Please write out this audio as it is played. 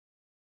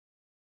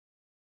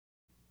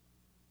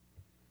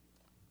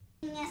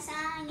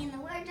song and the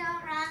words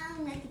all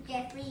wrong, like a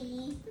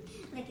Jeffrey,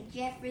 like a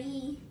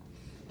Jeffrey.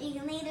 You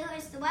can lead a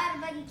horse to water,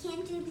 but you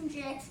can't do some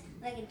tricks,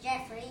 like a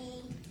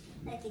Jeffrey,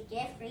 like a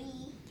Jeffrey.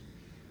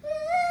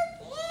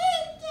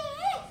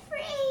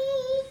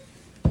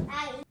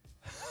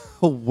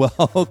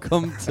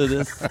 Welcome to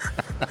this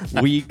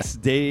week's,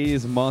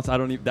 days, months. I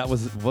don't even.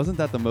 Wasn't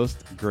that the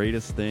most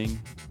greatest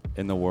thing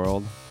in the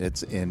world?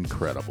 It's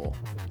incredible.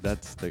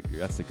 That's the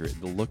great.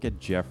 The Look at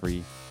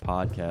Jeffrey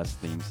podcast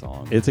theme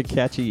song. It's a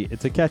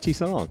catchy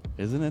song.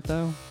 Isn't it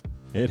though?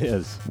 It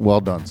is. Well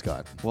done,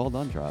 Scott. Well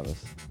done,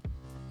 Travis.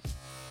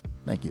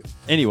 Thank you.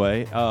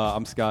 Anyway,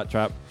 I'm Scott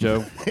Trapp.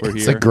 Joe, we're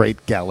It's here. a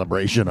great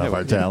calibration of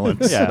our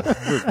talents. Yeah,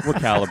 we're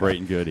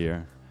calibrating good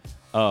here.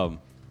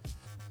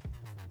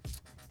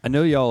 I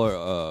know y'all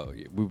are,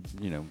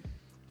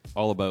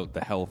 all about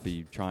the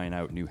healthy, trying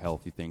out new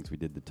healthy things. We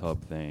did the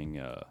tub thing,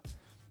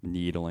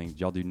 needling. Did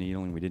y'all do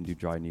needling? We didn't do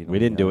dry needling. We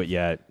didn't do it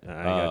yet.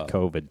 I got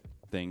COVID.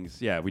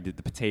 Things. Yeah, we did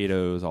the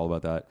potatoes, all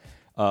about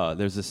that.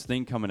 There's this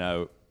thing coming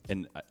out,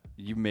 and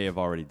you may have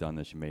already done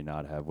this, you may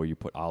not have, where you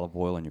put olive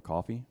oil in your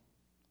coffee.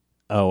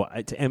 Oh,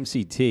 it's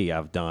MCT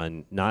I've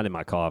done, not in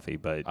my coffee,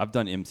 but... I've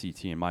done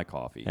MCT in my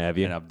coffee. Have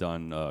you? And I've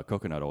done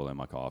coconut oil in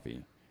my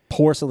coffee.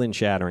 Porcelain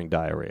shattering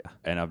diarrhea.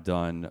 And I've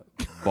done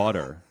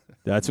butter.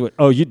 That's what...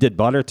 Oh, you did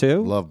butter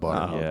too? Love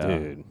butter. Oh,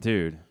 Yeah.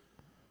 Dude,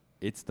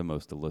 it's the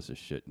most delicious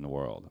shit in the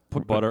world.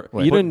 Put butter,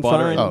 Wait. You put didn't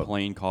butter find- in Oh.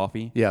 plain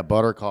coffee. Yeah,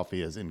 butter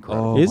coffee is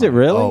incredible. Is it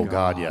really? Oh,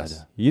 God,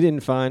 yes. You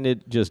didn't find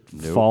it just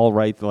Nope. fall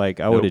right... Like,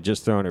 I would Nope. have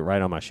just thrown it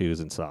right on my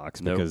shoes and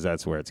socks Nope. because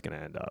that's where it's going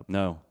to end up.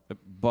 No.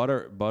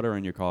 Butter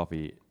in your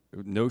coffee.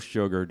 No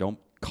sugar. Don't.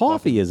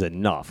 Coffee is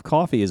enough.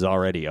 Coffee is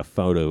already a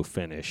photo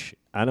finish.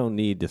 I don't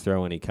need to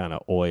throw any kind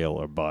of oil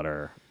or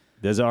butter.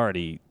 There's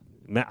already...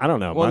 I don't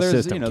know. Well, my there's,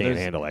 system can't there's-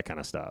 handle that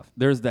kind of stuff.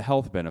 There's the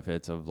health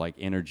benefits of like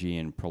energy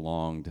and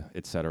prolonged,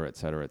 et cetera, et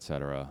cetera, et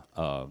cetera,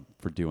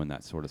 for doing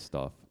that sort of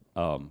stuff.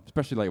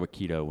 Especially like with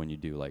keto when you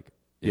do like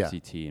Yeah.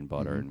 MCT and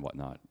butter and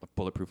whatnot,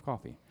 bulletproof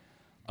coffee.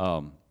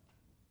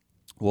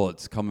 Well,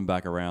 it's coming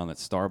back around that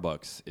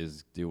Starbucks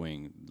is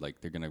doing, like,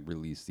 they're going to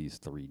release these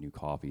 3 new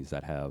coffees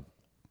that have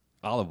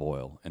olive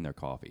oil in their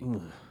coffee.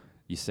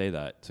 You say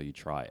that, so you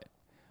try it.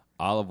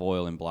 Olive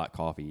oil in black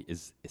coffee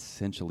is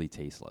essentially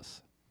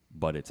tasteless,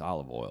 but it's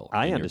olive oil.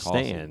 I in your coffee.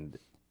 understand,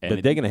 And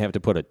but they're going to have to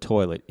put a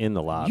toilet in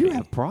the lobby. You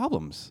have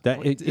problems. That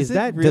Wait, is it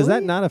that really? does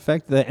that not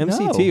affect the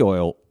MCT No.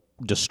 oil?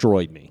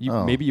 Destroyed me.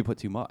 Maybe you put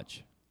too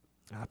much.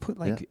 I put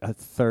like a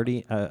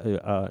 30,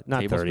 not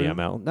 30 Tablespoon?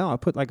 ml. No, I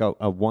put like a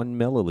 1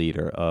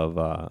 milliliter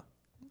of.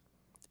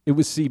 It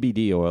was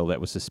CBD oil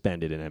that was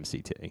suspended in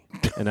MCT,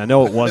 and I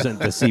know it wasn't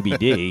the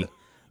CBD,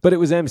 but it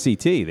was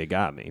MCT that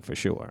got me for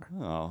sure.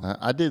 Oh,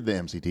 I did the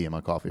MCT in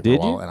my coffee for Did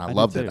a while, you? and I did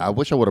loved it. too. I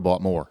wish I would have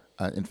bought more.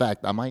 In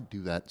fact, I might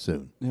do that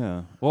soon.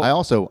 yeah.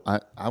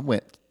 I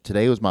went,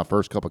 today was my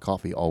first cup of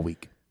coffee all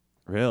week.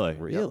 Really?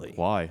 Really?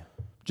 Why?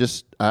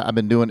 Just, I've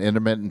been doing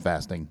intermittent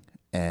fasting,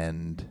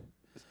 and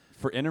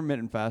For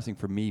intermittent fasting,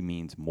 for me,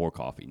 means more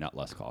coffee, not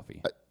less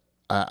coffee.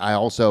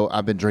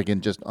 I've been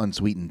drinking just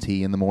unsweetened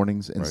tea in the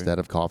mornings instead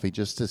of coffee,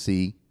 just to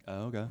see,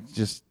 Oh, okay.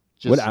 just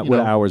What you what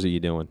know, hours are you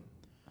doing?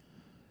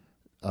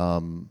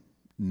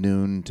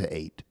 noon to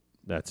 8.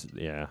 That's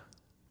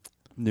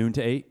Noon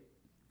to 8?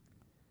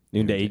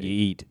 noon to 8 you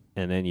eat,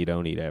 and then you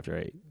don't eat after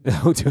 8.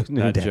 Noon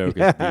That to joke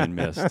is being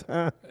missed.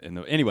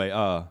 Anyway,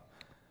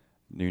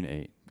 noon to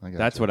 8. I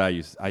That's gotcha. what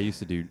I used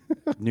to do.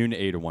 Noon to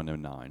 8 or 1 to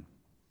 9.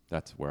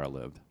 That's where I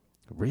lived.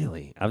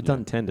 Really? I've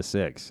done 10 to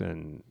 6,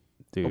 and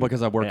dude, Well,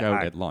 because I work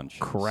out I at lunch.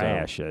 so-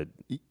 Crash at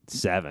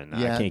 7.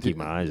 I can't keep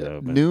my eyes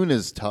open. Noon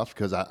is tough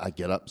because I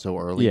get up so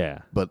early. Yeah.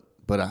 but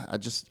I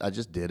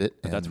just did it.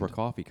 But that's and- where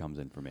coffee comes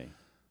in for me.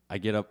 I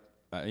get up,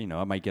 I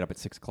might get up at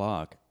 6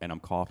 o'clock and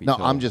I'm coffee. No,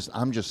 till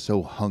I'm just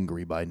so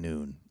hungry by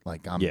noon.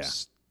 Like I'm Yeah.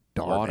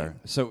 starving. water.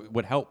 So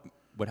what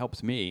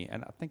helps me,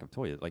 and I think I've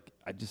told you, like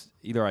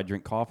either I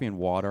drink coffee and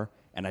water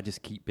and I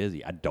just keep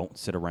busy. I don't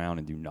sit around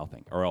and do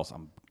nothing, or else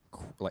I'm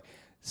like,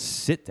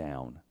 sit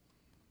down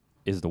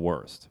is the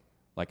worst.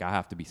 Like I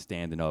have to be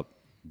standing up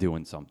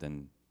doing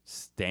something,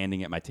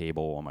 standing at my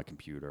table on my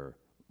computer.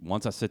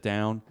 Once I sit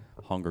down,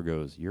 hunger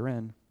goes, you're in,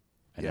 and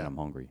then Yeah. I'm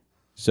hungry.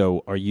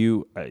 So are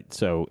you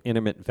so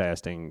intermittent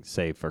fasting,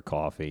 say for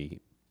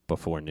coffee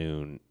before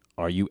noon?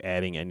 Are you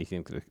adding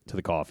anything to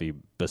the coffee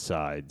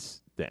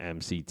besides the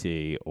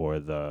MCT or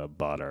the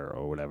butter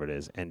or whatever it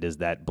is? And does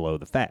that blow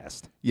the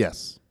fast?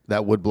 Yes,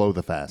 that would blow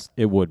the fast.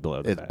 It would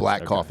blow the It's fast.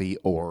 black Okay. coffee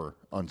or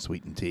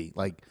unsweetened tea,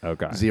 like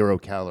Okay. 0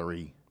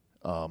 calorie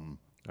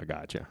I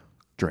gotcha.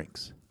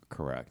 drinks.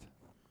 Correct.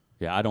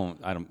 Yeah,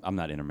 I'm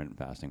not intermittent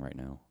fasting right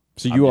now.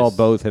 So I'm you all just-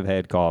 both have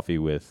had coffee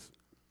with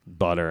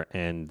butter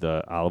and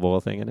the olive oil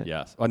thing in it?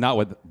 Yes. Well, not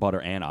with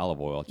butter and olive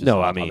oil. Just No,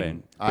 I olive mean,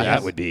 and- I that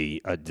have- would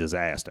be a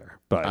disaster.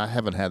 But I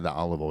haven't had the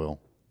olive oil.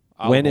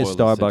 when olive is oil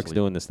Starbucks essentially-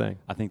 doing this thing?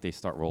 I think they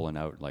start rolling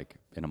out like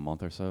in a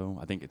month or so.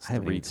 I think it's I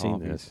haven't 3 even seen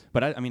coffees. this.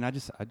 But I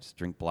just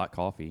drink black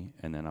coffee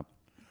and then I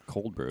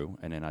cold brew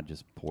and then I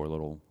just pour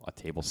a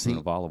tablespoon See,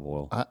 of olive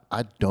oil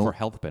I for don't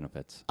health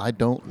benefits. I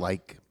don't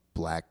like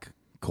black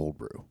cold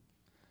brew.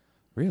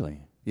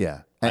 Really?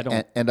 Yeah, I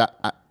don't- and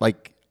I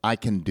like I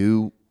can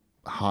do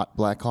hot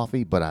black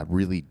coffee, but I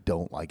really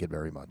don't like it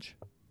very much.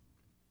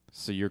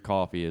 So your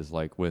coffee is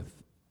like with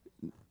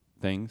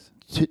things?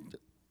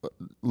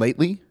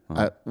 Lately,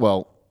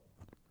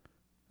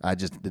 I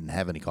just didn't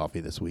have any coffee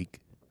this week.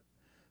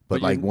 But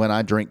But like you- when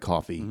I drink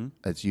coffee,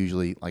 it's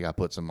usually like I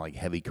put some like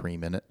heavy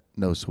cream in it,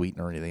 no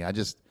sweetener or anything.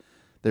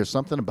 There's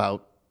something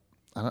about.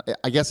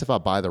 I guess if I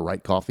buy the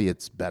right coffee,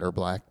 it's better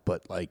black.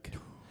 But like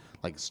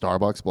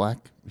Starbucks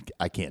black,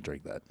 I can't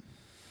drink that.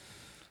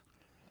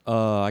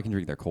 I can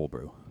drink their cold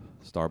brew.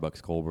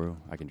 Starbucks cold brew.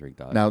 I can drink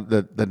that. Now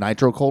the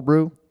nitro cold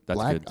brew That's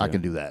black, good, I too.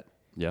 can do that.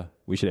 Yeah.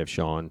 We should have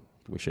Sean.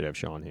 We should have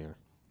Sean here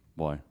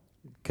Why?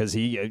 because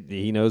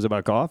he knows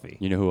about coffee.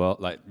 You know who else?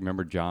 Like,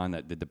 remember John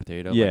that did the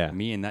potato? Yeah. Like,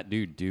 me and that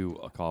dude do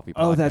a coffee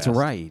podcast. Oh, that's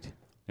right.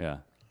 Yeah.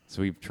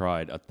 So we've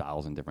tried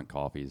 1,000 different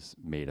coffees,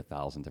 made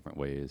 1,000 different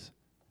ways.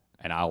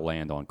 And I'll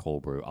land on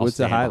cold brew. I'll What's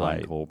the stand behind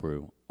highlight? cold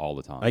brew all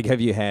the time. Like,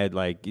 have you had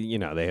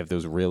they have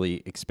those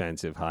really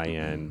expensive high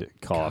end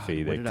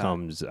coffee what that did I-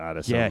 comes out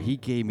of yeah, some he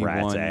gave me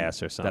rat's one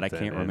ass or something that I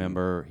can't and-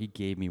 remember. He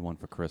gave me one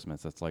for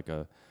Christmas. That's like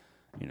a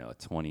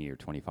 $20 or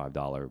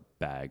 $25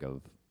 bag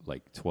of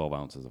like 12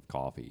 ounces of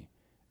coffee,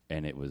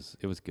 and it was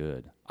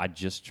good. I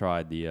just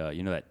tried the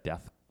that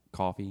Death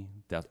coffee.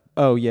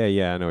 Oh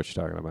yeah, I know what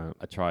you're talking about.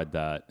 I tried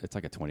that. It's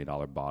like a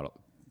 $20 bottle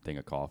thing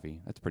of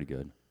coffee. That's pretty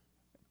good.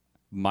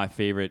 My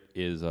favorite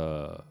is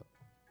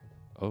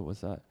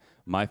what's that?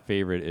 My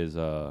favorite is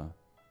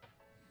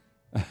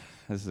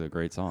this is a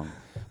great song.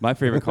 My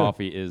favorite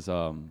coffee is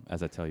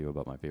as I tell you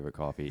about my favorite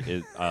coffee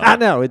is I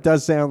know it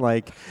does sound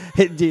like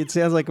it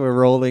sounds like we're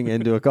rolling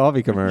into a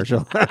coffee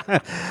commercial.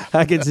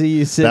 I can see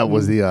you sitting. That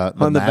was the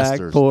on the back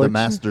Masters porch. the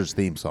Masters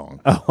theme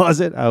song. Oh, was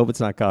it? I hope it's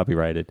not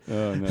copyrighted.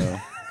 Oh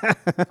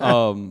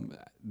no.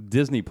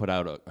 Disney put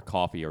out a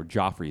coffee, or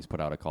Joffrey's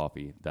put out a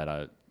coffee that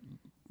I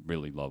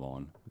really love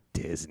on.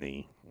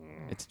 Disney.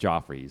 It's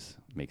Joffrey's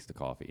makes the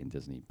coffee, and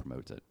Disney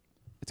promotes it.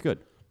 It's good.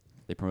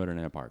 They promote it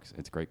in the parks.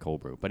 It's great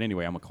cold brew. But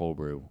anyway, I'm a cold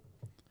brew.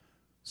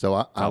 So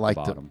I to like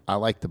bottom. I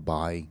like to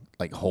buy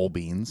like whole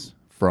beans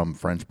from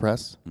French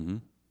Press,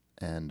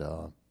 and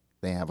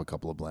they have a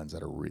couple of blends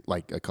that are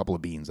like a couple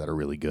of beans that are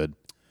really good.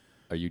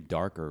 Are you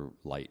dark or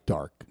light?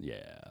 Dark,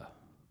 Yeah,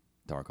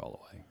 dark all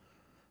the way.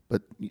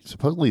 but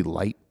supposedly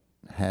light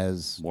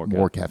has More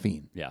more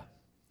caffeine. caffeine. Yeah,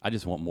 I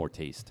just want more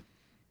taste.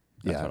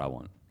 That's Yeah. what I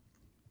want.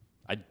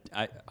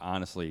 I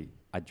honestly,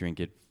 I drink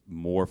it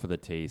more for the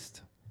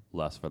taste,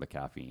 less for the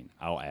caffeine.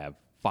 I'll have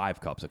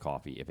 5 cups of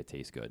coffee if it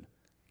tastes good.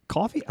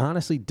 Coffee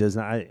honestly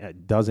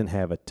doesn't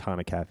have a ton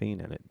of caffeine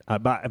in it.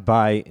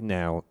 By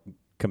now,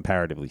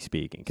 comparatively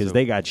speaking, because So-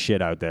 they got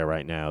shit out there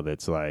right now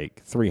that's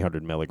like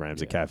 300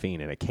 milligrams of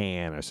caffeine in a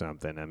can or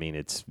something. I mean,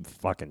 it's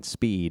fucking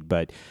speed,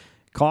 but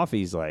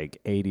coffee's like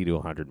 80 to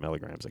 100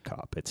 milligrams a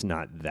cup. It's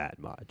not that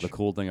much. The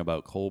cool thing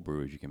about cold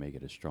brew is you can make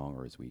it as strong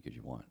or as weak as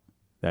you want.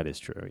 That is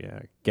true, yeah.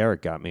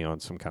 Garrett got me on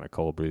some kind of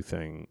cold brew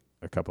thing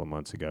a couple of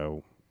months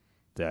ago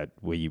that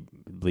where you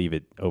leave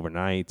it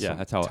overnight, Yeah, some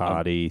that's how-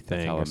 toddy that's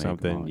thing how I or make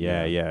something. mine,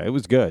 Yeah, yeah. yeah. It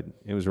was good.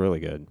 It was really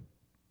good.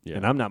 Yeah,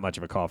 And I'm not much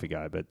of a coffee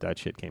guy, but that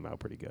shit came out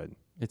pretty good.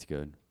 it's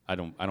good. I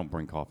don't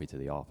bring coffee to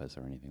the office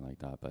or anything like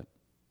that, but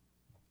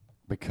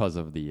because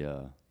of the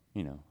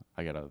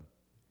I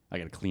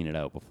gotta clean it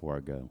out before I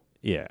go.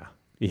 Yeah.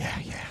 Yeah,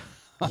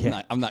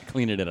 yeah. I'm not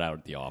cleaning it out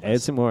at the office.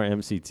 Add some more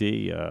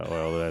MCT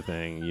oil to that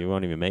thing. You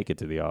won't even make it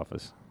to the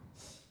office.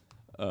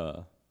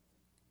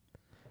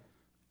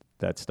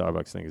 That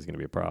Starbucks thing is going to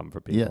be a problem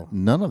for people. Yeah,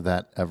 none of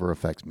that ever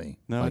affects me.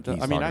 no, like it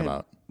he's I mean, talking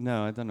about.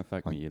 no, it doesn't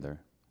affect me either.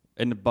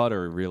 And the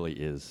butter really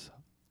is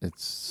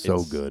It's so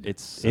it's- good.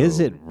 It's so Is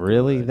it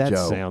really? good. That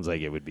Joe, sounds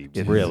like it would be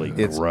It's- really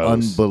it's gross.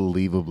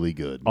 unbelievably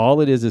good. All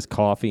it is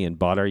coffee and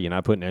butter. You're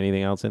not putting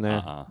anything else in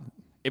there?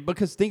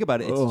 Because think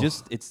about it,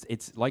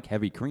 it's like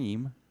heavy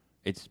cream.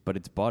 But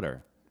it's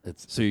butter.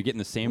 It's So you're getting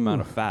the same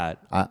amount of fat.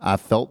 I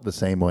felt the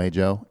same way,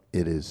 Joe.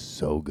 It is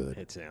so good.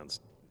 It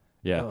sounds...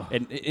 Yeah,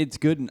 and it's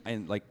good.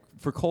 And like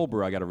for cold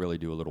brew, I got to really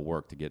do a little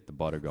work to get the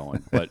butter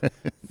going. But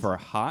for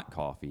hot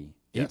coffee,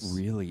 Yes. it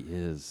really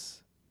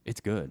is. It's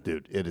good,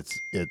 Dude, it's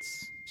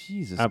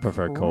Jesus, I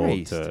prefer cold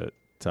Christ.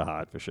 to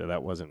hot for sure.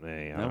 That wasn't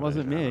me. That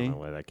wasn't I me. don't know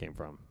where that came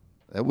from.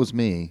 that was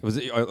me. Was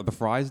it? Are the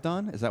fries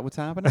done? Is that what's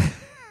happening?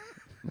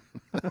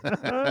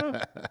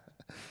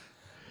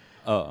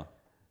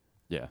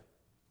 Yeah,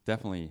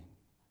 definitely.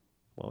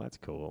 Well, that's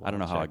cool. I don't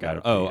know how I Check got it.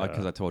 out Oh, the,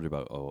 because I told you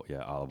about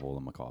olive oil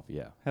in my coffee.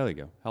 Yeah, hell you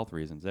go. Health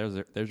reasons.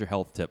 There's your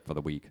health tip for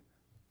the week.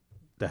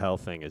 the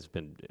health thing has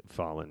been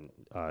fallen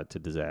to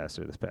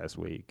disaster this past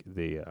week.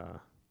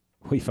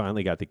 We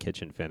finally got the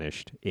kitchen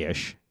finished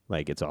ish.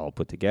 Like it's all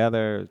put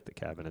together. The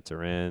cabinets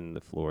are in.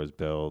 The floor is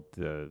built.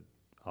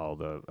 All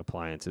the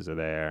appliances are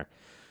there.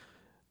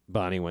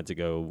 Bonnie went to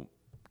go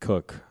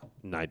cook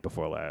night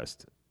before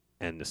last,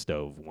 and the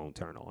stove won't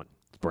turn on.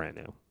 It's brand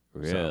new. So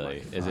I'm Really?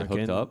 like, Is it hooked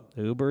fucking up?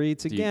 Uber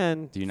Eats Do you-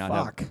 again. Do you not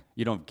Fuck. have?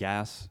 You don't have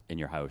gas in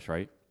your house,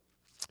 right?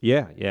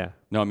 Yeah, yeah.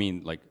 No, I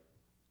mean like,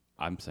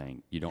 I'm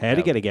saying you don't. Had to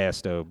have, get a gas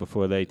stove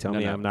before they tell No,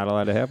 me no. I'm not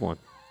allowed to have one.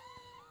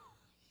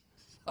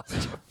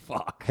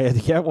 Fuck. I had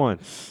to get one.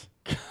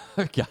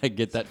 Gotta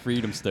get that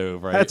freedom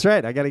stove, right? That's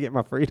right. I got to get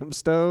my Freedom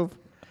stove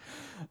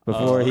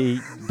before he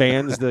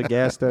bans the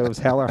gas stoves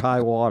hell or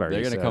high water. They're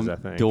he gonna says, come I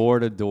think. door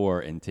to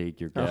door and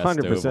take your gas stove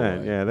 100%.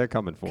 away. Yeah, they're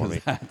coming for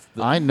me. That's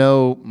the, I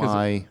know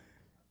my,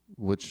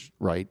 which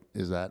right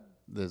is that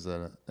there's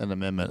an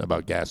amendment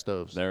about gas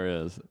stoves.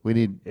 there is. We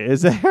need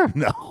Is there?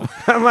 no.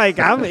 I'm like,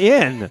 I'm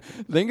in.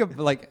 Think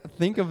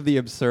of the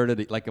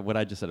absurdity, like what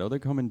I just said. Oh, they're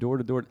coming door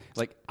to door.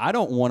 Like, I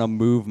don't want to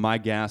move my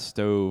gas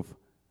stove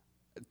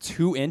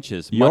 2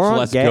 inches, You're much on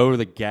less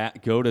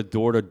go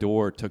to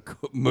door to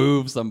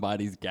move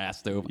somebody's gas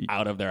stove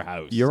out of their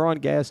house. You're on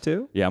gas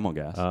too? Yeah, I'm on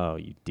gas. Oh,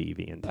 you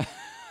deviant.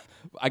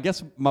 I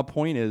guess my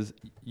point is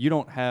you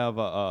don't have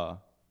a.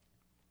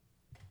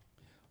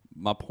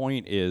 My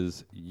point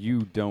is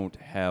you don't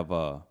have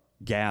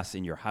gas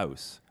in your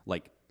house,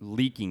 like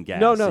leaking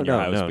gas. No, in your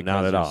house not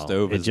because at your all.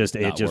 Stove It is just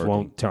not working.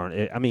 won't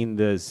turn. I mean,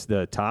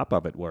 the top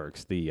of it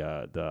works. The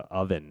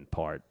oven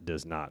part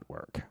does not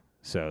work.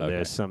 So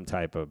there's some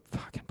type of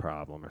fucking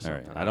problem or All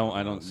right. something. I don't.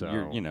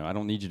 know. I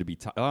don't need you to be.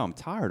 I'm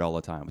tired all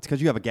the time. It's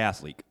because you have a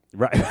gas leak.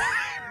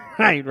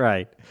 Right.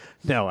 right.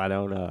 No, I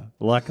don't.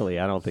 Luckily,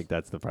 I don't think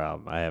that's the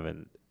problem. I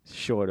haven't,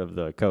 short of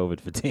the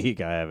COVID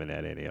fatigue, I haven't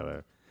had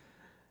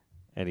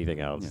anything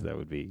else that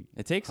would be.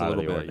 It takes a out of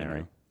little the bit.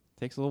 ordinary.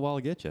 Takes a little while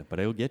to get you, but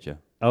it'll get you.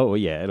 Oh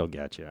yeah, it'll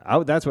get you.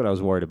 That's what I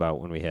was worried about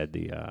when we had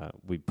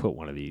we put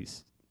one of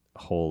these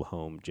whole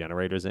home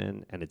generators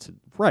in, and it's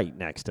right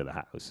next to the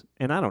house,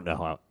 and I don't know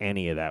how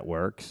any of that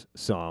works.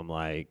 So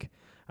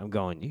I'm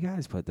going, you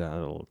guys put that a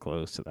little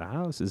close to the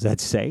house. Is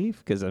that safe?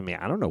 Because I mean,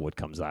 I don't know what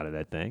comes out of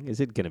that thing. Is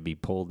it going to be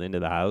pulled into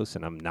the house,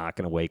 and I'm not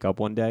going to wake up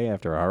one day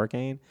after a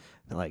hurricane?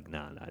 They're like,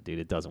 no, dude,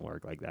 it doesn't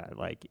work like that.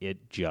 Like,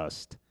 it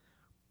just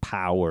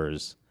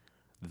powers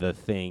the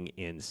thing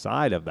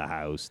inside of the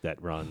house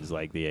that runs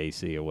like the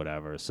AC or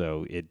whatever.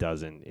 So it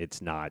doesn't.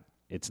 It's not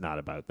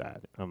about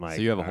that. I'm like,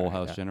 So you have a all whole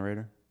right, house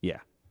generator? Yeah.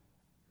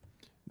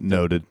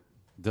 Noted.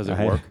 Does it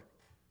I- work?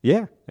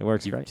 Yeah, it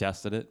works You've great.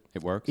 tested it.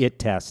 It works. It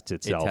tests It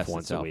itself tests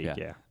once itself, a week.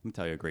 Yeah. Let me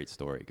tell you a great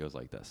story. It goes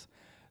like this.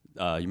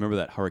 You remember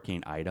that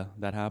Hurricane Ida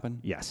that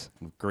happened? Yes.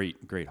 Great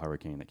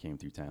hurricane that came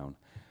through town.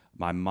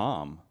 My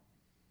mom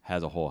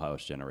has a whole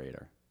house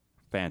generator.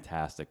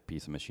 Fantastic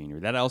piece of machinery.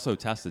 That also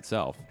tests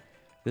itself.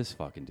 This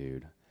fucking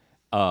dude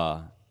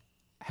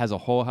has a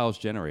whole house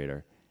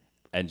generator.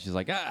 And she's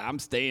like, I'm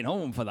staying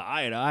home for the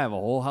Ida. I have a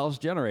whole house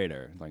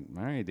generator. I'm like,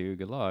 all right, dude,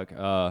 good luck.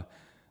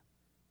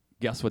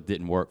 Guess what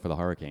didn't work for the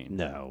hurricane?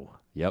 No.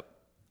 Yep.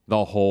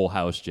 The whole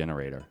house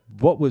generator.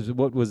 What was?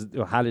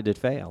 How did it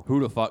fail? Who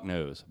the fuck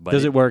knows? But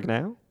Does it work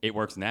now? It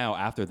works now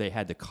after they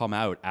had to come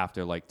out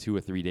after like 2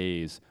 or 3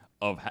 days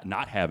of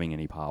not having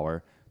any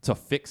power to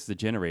fix the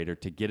generator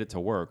to get it to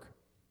work.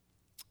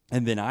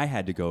 And then I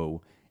had to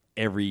go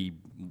every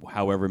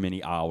however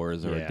many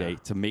hours or a day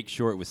to make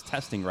sure it was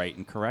testing right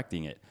and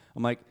correcting it.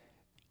 I'm like,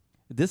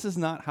 this is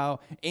not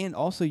how. And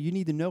also, you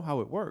need to know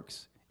how it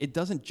works. It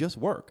doesn't just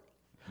work.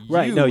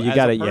 Right. No, you as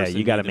got a to. Yeah, person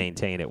you got to need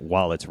maintain it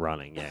while it's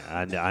running. Yeah,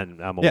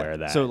 I'm aware of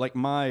that. So like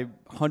my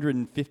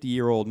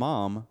 150-year-old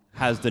mom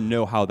has to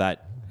know how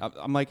that.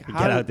 I'm like, You how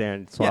get out there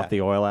and swap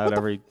the oil out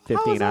every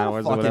 15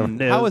 hours or whatever.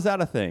 it is. How is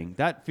that a thing?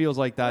 That feels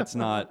like that's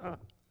not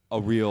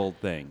a real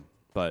thing.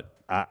 But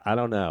I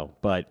don't know,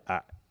 but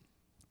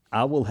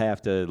I will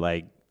have to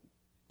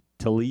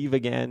to leave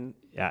again.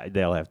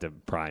 They'll have to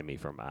pry me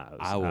from my house.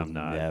 I will I'm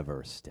not.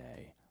 never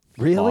stay.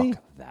 Really?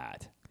 Fuck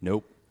that.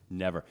 Nope.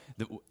 Never.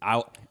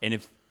 And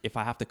if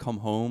I have to come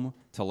home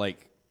to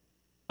like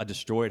a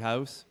destroyed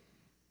house,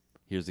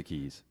 here's the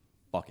keys.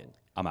 Fuck it.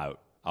 I'm out.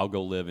 I'll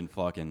go live in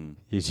fucking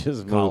You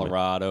just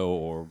Colorado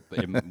or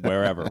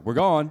wherever. We're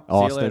gone.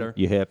 Austin, See you later.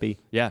 you hippie?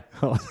 Yeah.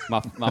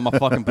 I'm a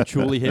fucking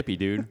patchouli hippie,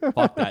 dude.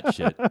 Fuck that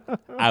shit.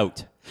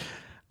 Out.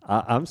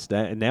 I'm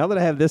staying. Now that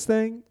I have this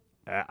thing,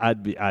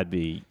 I'd be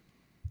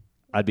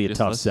a Just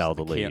tough let's- sell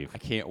to leave. I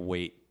can't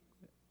wait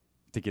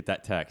to get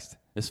that text.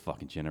 This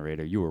fucking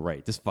generator, you were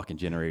right. This fucking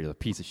generator is a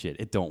piece of shit.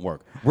 It don't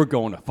work. We're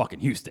going to fucking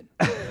Houston.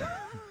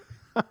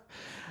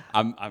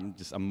 I'm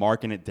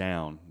marking it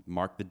down.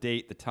 Mark the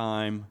date, the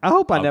time. I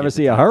hope I I'll never get the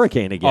see a text.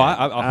 hurricane again.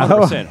 I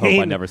 100% hope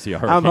I never see a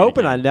hurricane I'm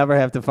hoping again. I never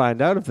have to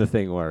find out if the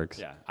thing works.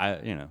 Yeah,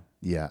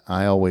 Yeah,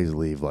 I always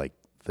leave like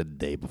the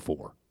day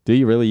before. Do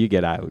you really? You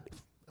get out.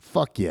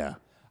 Fuck yeah.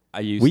 I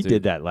used We to.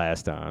 did that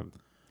last time.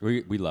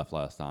 We left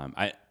last time.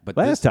 But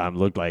Last time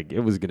looked like it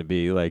was going to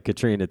be like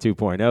Katrina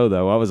 2.0,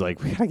 though. I was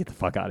like, we got to get the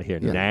fuck out of here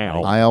Yeah.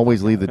 now. I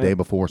always leave the day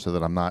before so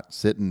that I'm not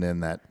sitting in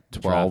that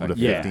 12 to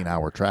traffic. 15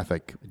 hour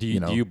traffic. Do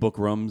you book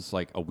rooms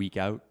like a week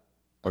out,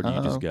 or do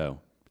you just go?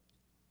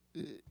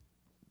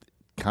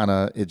 Kind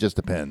of, it just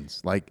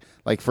depends. Like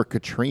for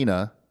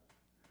Katrina,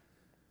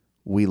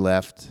 we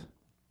left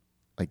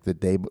like the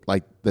day,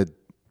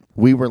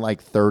 we were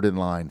like third in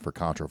line for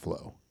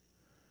contraflow.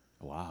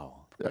 Wow.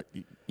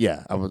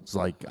 Yeah, I was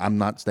like, I'm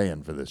not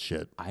staying for this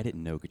shit. I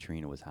didn't know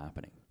Katrina was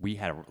happening. I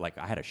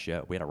had a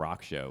show. We had a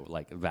rock show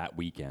like that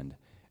weekend,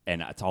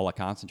 and that's all I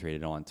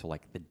concentrated on until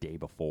like the day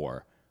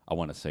before. I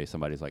want to say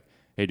somebody's like,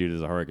 "Hey, dude,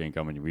 there's a hurricane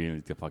coming. We need to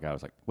get the fuck out." I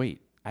was like,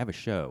 "Wait, I have a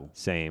show.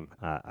 Same.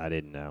 I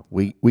didn't know.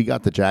 We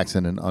got to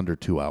Jackson in under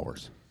 2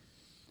 hours.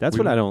 That's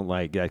what I don't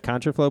like. That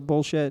contraflow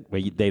bullshit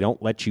where they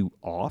don't let you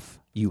off.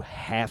 You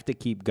have to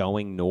keep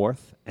going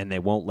north, and they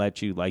won't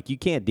let you. Like, you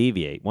can't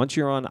deviate. Once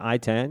you're on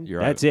I-10,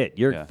 that's it.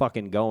 You're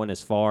fucking going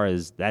as far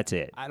as that's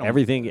it.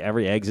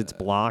 Every exit's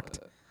blocked,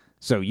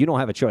 so you don't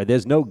have a choice.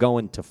 There's no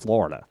going to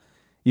Florida.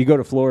 You go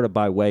to Florida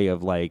by way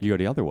of, like, You go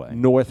the other way.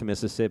 North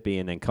Mississippi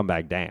and then come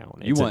back down.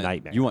 It's a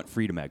nightmare. You want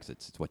freedom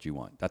exits. It's what you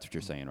want. That's what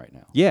you're saying right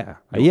now. Yeah.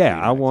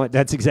 I want.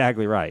 That's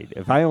exactly right.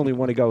 If I only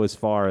want to go as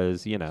far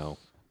as,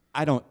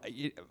 I don't.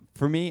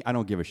 For me, I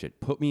don't give a shit.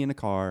 Put me in a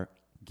car,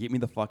 get me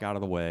the fuck out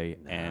of the way,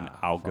 and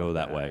I'll go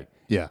that way.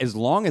 Yeah. As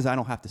long as I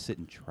don't have to sit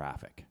in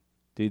traffic.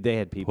 Dude, they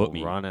had people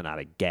running out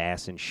of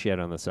gas and shit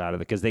on the side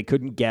of it because they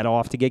couldn't get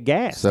off to get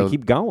gas. So, they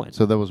keep going.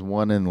 So there was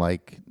one in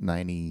like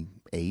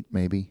 98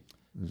 maybe.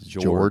 It was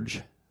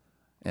George.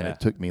 And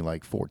it took me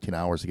like 14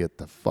 hours to get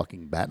to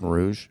fucking Baton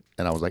Rouge.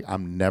 And I was like,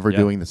 I'm never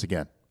doing this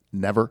again.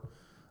 Never.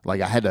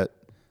 Like, I had to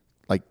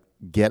like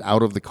get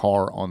out of the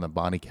car on the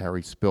Bonnie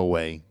Carey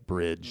Spillway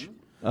Bridge,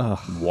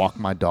 walk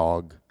my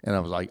dog. And I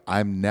was like,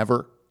 I'm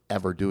never,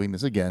 ever doing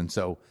this again.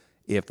 So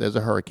if there's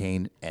a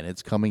hurricane and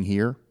it's coming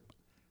here,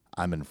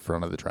 I'm in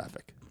front of the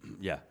traffic.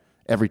 Yeah.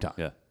 Every time.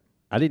 Yeah.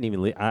 I didn't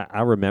even leave.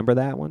 I remember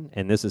that one,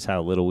 and this is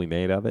how little we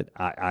made of it.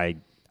 I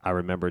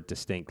remember it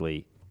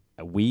distinctly.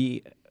 I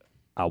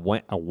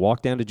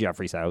walked down to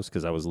Jeffrey's house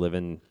because I was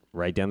living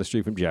right down the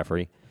street from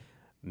Jeffrey.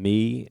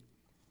 Me,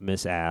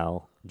 Miss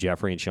Al,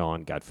 Jeffrey, and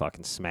Sean got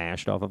fucking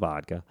smashed off of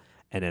vodka,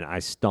 and then I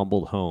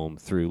stumbled home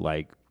through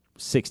like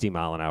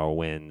 60-mile-an-hour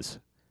winds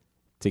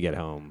to get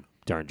home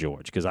during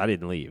George because I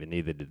didn't leave, and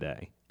neither did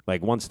they.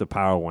 Like, once the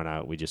power went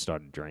out, we just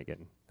started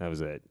drinking. That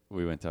was it.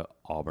 We went to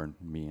Auburn,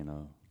 me and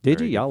Did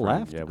very you? Y'all good friend.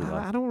 left? Yeah, we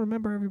left. I don't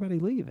remember everybody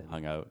leaving.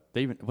 Hung out.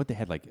 They had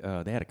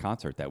they had a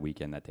concert that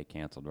weekend that they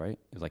canceled, right?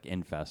 It was like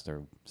Infest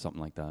or something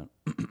like that.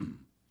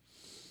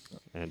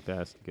 And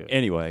fast, good.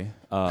 Anyway,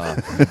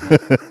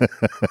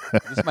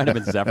 this might have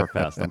been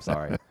Zephyrfest. I'm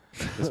sorry.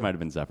 This might have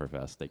been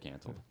Zephyrfest. They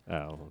canceled.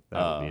 Oh,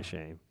 that would be a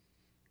shame.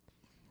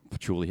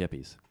 Patchouli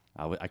hippies.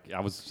 I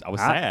was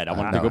sad. I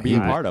wanted to know. go be a He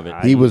part of it.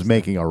 He was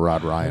making a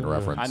Rod Ryan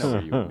reference. I know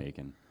what you were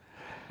making.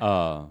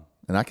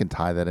 And I can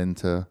tie that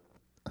into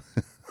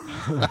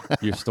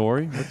Your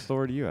story? What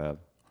story do you have?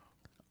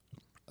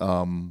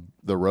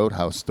 the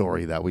Roadhouse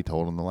story that we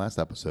told in the last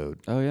episode.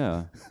 Oh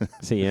yeah.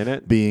 Is he in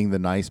it? Being the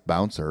nice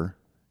bouncer,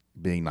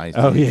 being nice.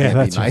 Oh, you yeah, can't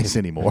that's be nice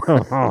anymore.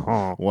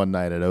 One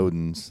night at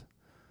Odin's.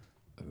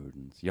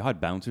 Odin's. You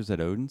had bouncers at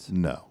Odin's?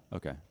 No,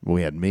 Okay.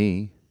 we had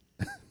me,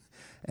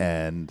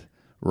 and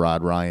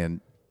Rod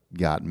Ryan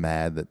got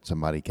mad that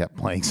somebody kept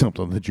playing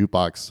something on the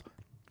jukebox,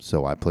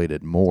 so I played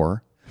it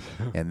more.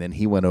 And then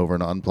he went over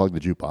and unplugged the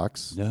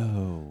jukebox.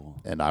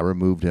 No. And I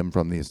removed him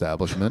from the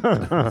establishment.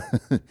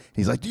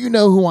 He's like, "Do you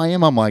know who I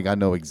am?" I'm like, "I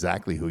know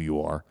exactly who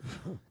you are,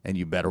 and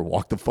you better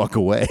walk the fuck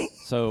away."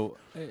 So,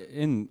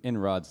 in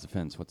Rod's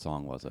defense, what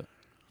song was it?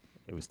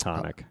 It was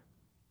Tonic.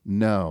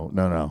 No.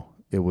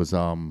 It was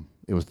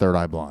Third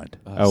Eye Blind.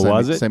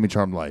 Was it?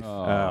 Semi-Charmed Life?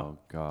 Oh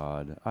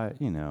God. I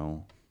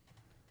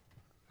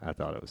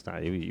thought it was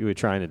Tonic. You were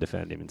trying to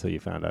defend him until you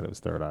found out it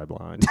was Third Eye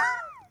Blind.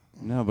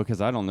 No, because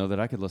I don't know that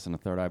I could listen to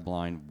Third Eye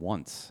Blind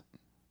once.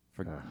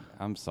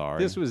 I'm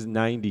sorry. This was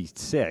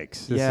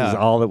 96. This Yeah. is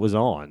all that was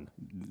on.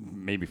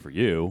 Maybe for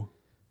you.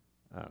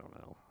 I don't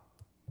know.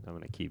 I'm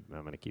gonna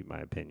keep my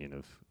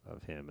opinion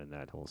of him and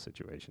that whole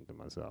situation to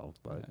myself.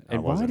 But And I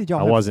why wasn't- did y'all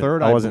I have wasn't,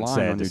 Third I Eye wasn't Blind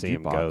sad on to your see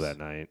him go jukebox? that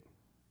night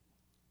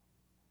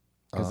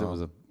Because it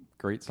was a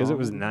great song. because it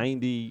was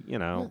 90.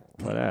 Whatever.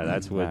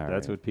 That's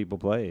Alright. what people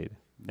played.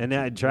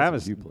 And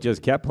Travis you played.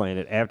 just kept playing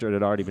it after it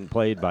had already been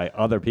played by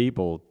other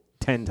people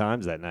 10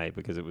 times that night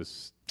because it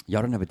was.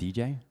 Y'all didn't have a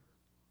DJ?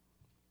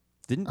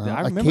 Didn't I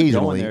remember going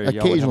Occasionally, there?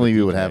 occasionally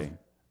we would DJ. have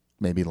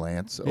maybe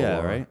Lance or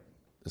Yeah, right?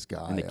 this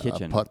guy In the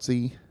kitchen.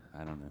 Putsy.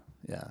 I don't know.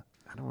 Yeah,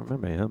 I don't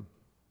remember him.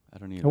 I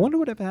don't either. I wonder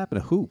whatever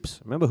happened to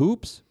Hoops. Remember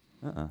Hoops?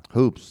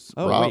 Hoops.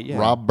 Oh, Rob, wait, yeah.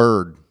 Rob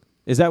Bird.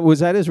 Was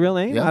that his real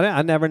name? Yeah.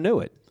 I never knew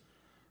it.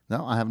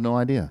 No, I have no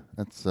idea.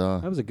 That's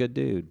That was a good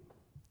dude.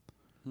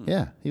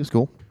 yeah, he was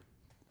cool.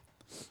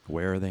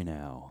 Where are they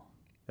now?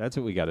 That's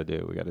what we got to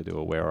do. We got to do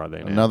a Where Are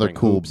They Now? Another Bring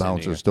cool Hoops in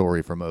bouncer here.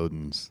 story from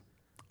Odin's.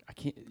 I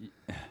can't.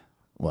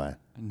 What?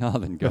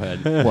 Nothing. Go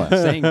ahead. What?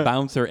 Saying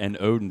bouncer and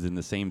Odin's in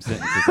the same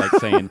sentence is like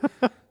saying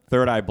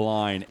Third Eye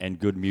Blind and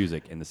good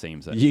music in the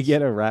same sentence. You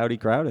get a rowdy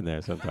crowd in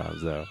there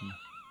sometimes, though. I'm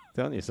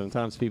telling you,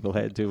 sometimes people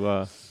had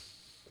to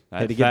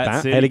That to get Fat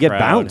bou- City had to get crowd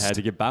bounced. Had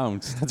to get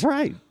bounced. That's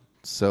right.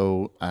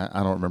 So I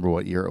don't remember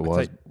what year it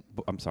was.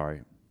 I'm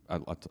sorry.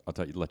 I'll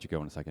tell you. Let you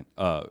go in a second.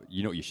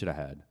 You know what you should have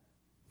had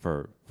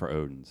for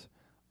Odin's?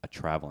 A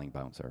traveling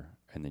bouncer,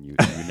 and then you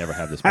never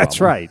have this problem.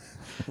 That's right.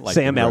 Like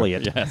Sam in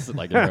Elliott. Yes,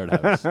 like in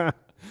Roadhouse. All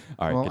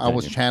right, Well, I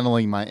was continue.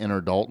 channeling my inner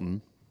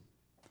Dalton.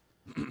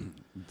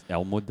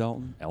 Elmwood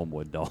Dalton?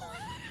 Elmwood Dalton.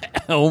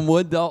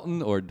 Elmwood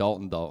Dalton or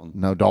Dalton Dalton?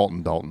 No,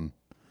 Dalton.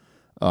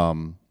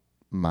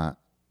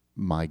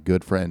 My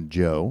good friend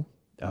Joe.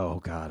 Oh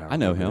God, I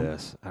know remember him.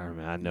 This. I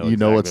remember. I know. You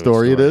know what exactly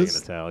story it you're is?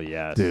 gonna tell.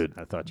 Yes, Dude.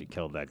 I thought you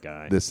killed that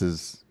guy. This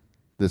is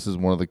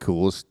one of the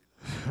coolest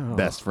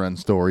best friend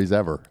stories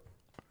ever.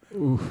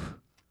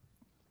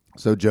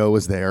 So Joe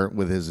was there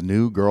with his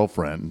new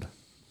girlfriend.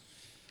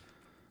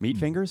 Meat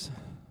fingers?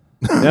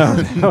 no,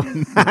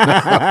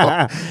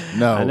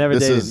 No, I never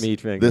this dated is,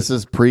 Meat Fingers. This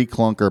is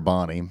pre-Clunker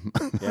Bonnie.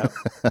 Yep,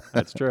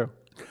 that's true.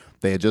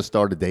 They had just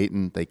started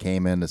dating. They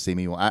came in to see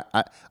me.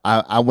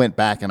 I went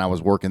back and I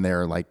was working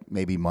there like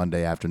maybe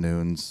Monday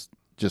afternoons.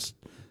 Just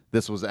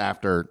this was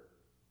after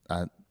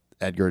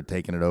Edgar had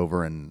taken it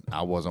over and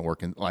I wasn't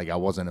working. Like I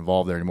wasn't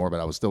involved there anymore, but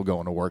I was still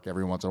going to work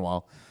every once in a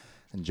while.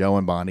 And Joe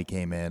and Bonnie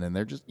came in and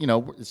they're just,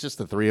 it's just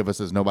the three of us.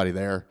 There's nobody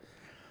there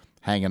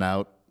hanging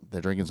out.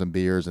 They're drinking some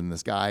beers and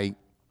this guy,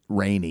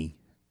 Rainey,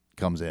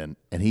 comes in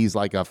and he's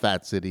like a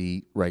Fat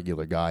City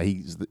regular guy.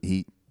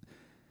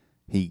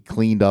 He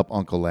cleaned up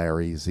Uncle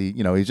Larry's.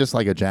 He's just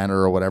like a janitor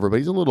or whatever, but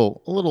he's a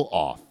little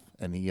off.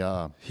 And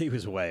He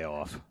was way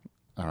off.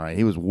 all right,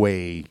 he was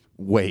way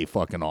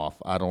fucking off.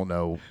 I don't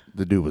know.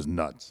 The dude was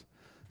nuts.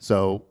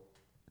 So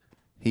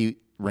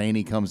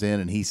Rainey comes in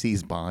and he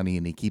sees Bonnie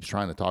and he keeps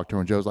trying to talk to her.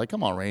 And Joe's like,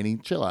 "Come on, Rainey,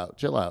 chill out."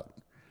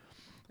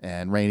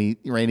 And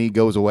Rainey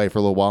goes away for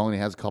a little while and he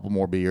has a couple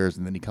more beers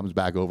and then he comes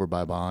back over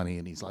by Bonnie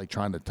and he's like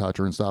trying to touch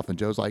her and stuff. And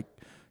Joe's like,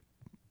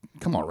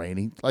 "Come on,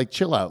 Rainey, like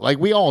chill out." Like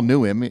we all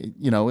knew him,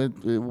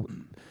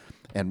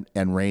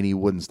 and Rainey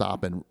wouldn't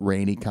stop. And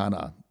Rainey kind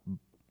of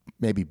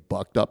maybe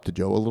bucked up to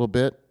Joe a little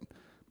bit.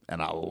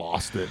 And I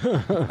lost it.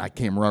 And I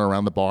came running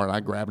around the bar and I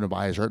grabbed him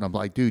by his shirt and I'm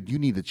like, "Dude, you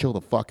need to chill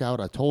the fuck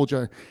out. I told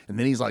you." And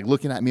then he's like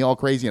looking at me all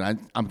crazy and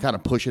I'm kind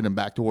of pushing him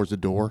back towards the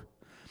door.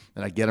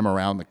 And I get him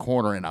around the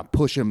corner and I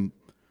push him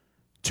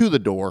to the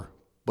door,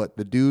 but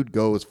the dude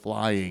goes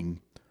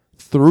flying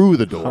through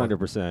the door.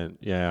 100%.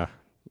 Yeah.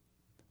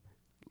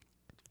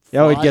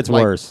 Oh, it gets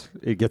worse.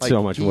 It gets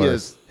so much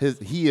worse.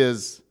 He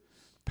is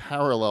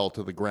parallel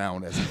to the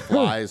ground as he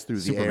flies through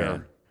the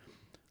air,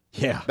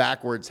 Yeah.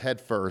 backwards, head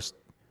first.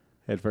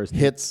 Head first.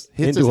 Hits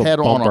Into his a head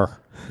bumper.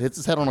 hits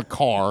his head on a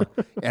car,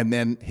 and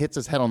then hits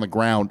his head on the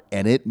ground,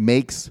 and it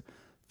makes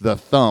the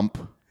thump.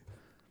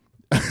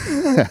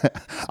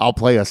 I'll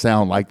play a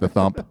sound like the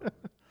thump.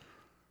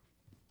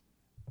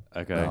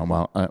 Okay.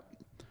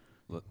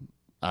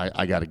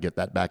 I got to get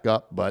that back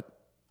up, but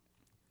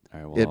All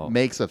right, well, it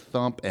makes a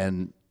thump,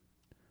 and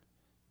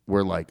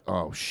we're like,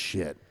 "Oh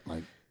shit!"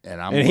 Like,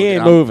 and he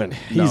ain't moving.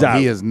 He's out.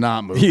 He is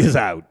not moving. He is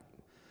out.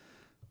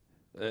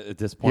 at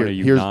this point, are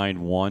you here's-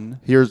 9-1?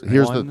 Here's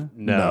the One?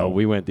 No,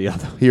 we went the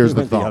other. Here's we the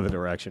went thump. the other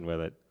direction with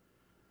it.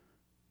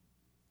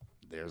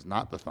 There's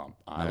not the thump.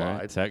 I All lied.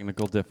 right,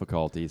 technical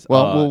difficulties.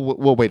 Well,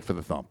 we'll wait for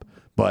the thump.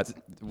 But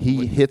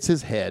he hits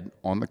his head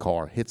on the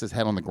car, hits his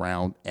head on the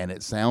ground, and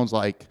it sounds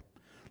like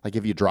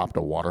if you dropped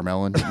a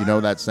watermelon. You know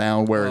that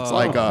sound where it's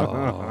like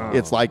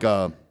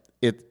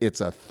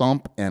it's a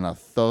thump and a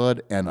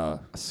thud and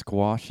a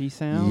squashy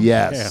sound?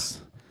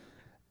 yes.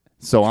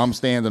 So I'm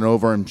standing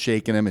over him,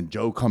 shaking him, and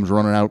Joe comes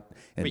running out.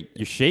 And Wait,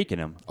 you're shaking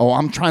him.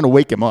 I'm trying to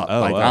wake him up.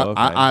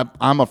 Okay.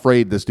 I'm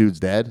afraid this dude's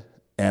dead,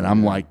 and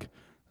I'm like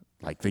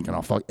thinking,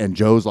 "Oh fuck!" And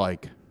Joe's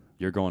like,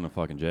 You're going to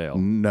fucking jail.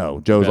 "No."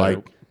 Joe's Better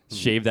like,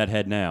 shave that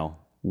head now.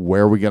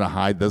 "Where are we gonna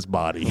hide this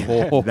body?"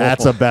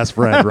 That's a best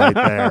friend right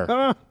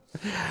there.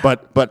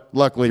 But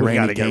luckily, We Rainey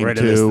gotta get came rid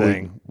of this too.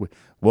 thing. We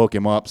woke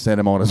him up,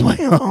 sent him on his way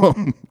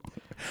home.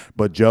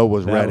 But Joe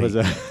was That ready was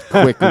a-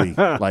 quickly,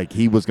 like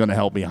he was gonna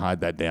help me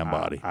hide that damn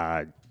body.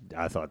 I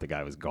thought the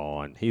guy was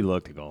gone. He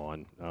looked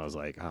gone. I was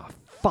like, "Oh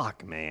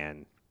fuck,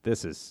 man,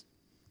 this is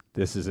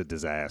a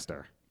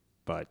disaster."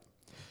 But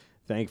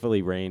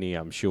thankfully, Rainey,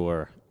 I'm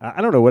sure.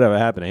 I don't know whatever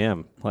happened to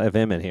him. I'll have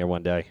him in here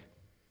one day.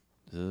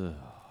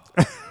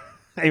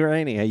 Hey,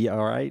 Rainey, are you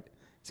all right?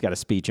 He's got a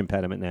speech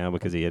impediment now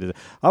because he hit his.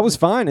 I was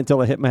fine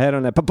until I hit my head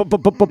on that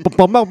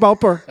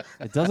bumper.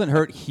 It doesn't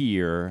hurt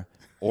here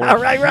or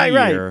Right.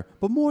 here,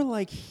 but more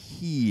like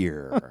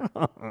here.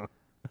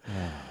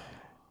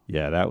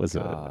 Yeah, that was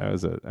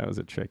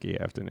a tricky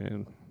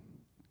afternoon.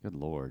 Good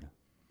Lord.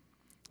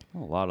 A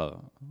lot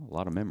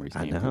of memories.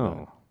 I came from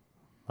know.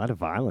 A lot of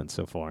violence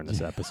so far in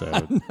this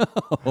episode. that.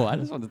 Oh, I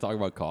just wanted to talk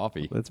about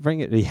coffee. Let's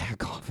bring it. Yeah,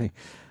 coffee.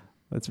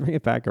 Let's bring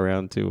it back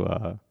around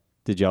to.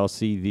 Did y'all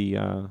see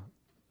the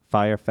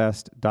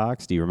Firefest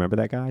docs? Do you remember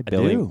that guy,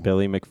 Billy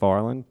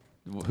McFarland?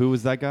 Who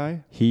was that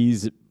guy?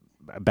 He's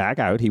back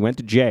out. He went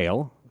to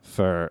jail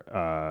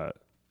for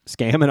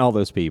scamming all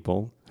those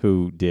people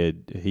who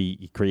did.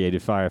 He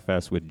created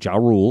Firefest with Ja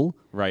Rule.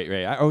 Right.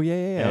 Oh, yeah.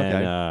 And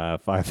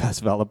Okay.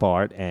 Firefest fell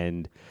apart,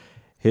 and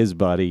his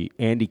buddy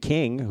Andy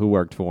King, who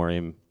worked for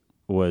him,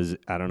 was,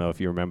 I don't know if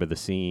you remember the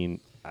scene.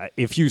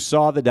 If you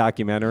saw the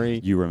documentary,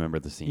 You remember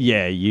the scene.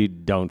 yeah, you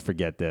don't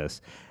forget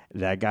this.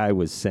 That guy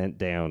was sent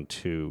down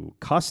to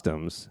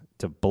customs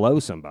to blow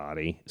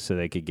somebody so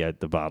they could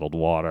get the bottled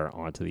water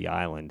onto the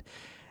island,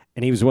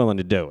 and he was willing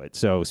to do it.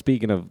 So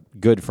speaking of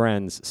good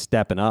friends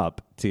stepping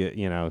up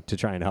to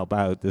try and help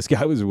out, this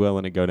guy was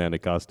willing to go down to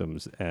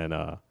customs and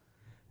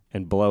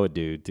blow a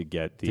dude to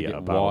get the To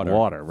get bottled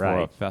water, for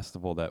right? a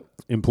festival that,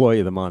 Employee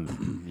of the month.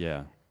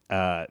 yeah.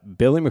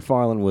 Billy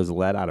McFarland was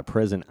let out of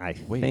prison, I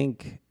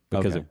think,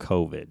 because Okay. of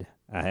COVID.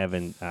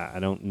 I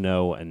don't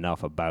know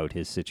enough about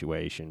his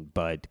situation,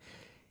 but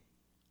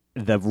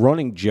the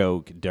running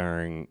joke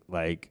during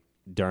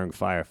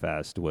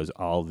Firefest was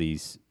all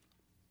these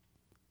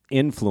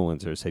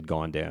influencers had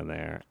gone down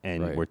there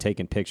and Right. were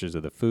taking pictures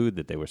of the food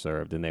that they were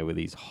served, and they were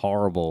these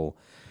horrible.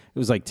 It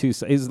was like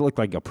it looked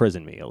like a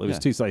prison meal. It was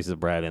 2 slices of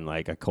bread and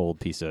like a cold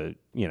piece of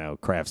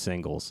Kraft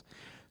Singles.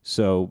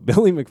 So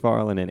Billy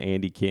McFarland and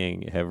Andy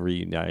King have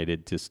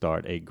reunited to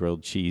start a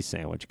grilled cheese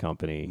sandwich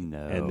company.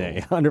 No. And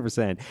they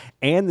 100%.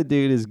 And the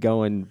dude is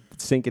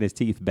sinking his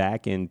teeth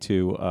back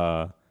into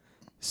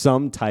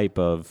some type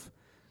of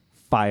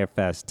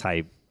Firefest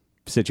type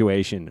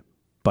situation.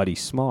 But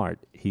he's smart.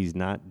 He's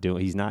not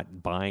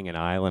buying an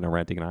island or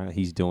renting an island.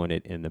 He's doing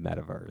it in the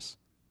metaverse.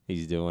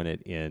 He's doing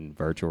it in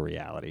virtual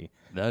reality.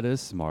 That is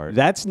smart.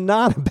 That's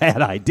not a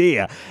bad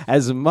idea.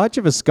 As much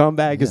of a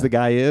scumbag as the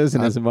guy is,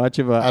 and as much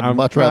of a... I'd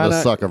much rather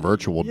suck a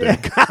virtual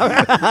dick.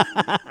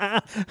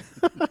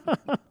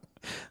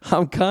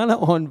 I'm kind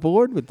of on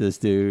board with this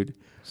dude.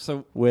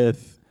 So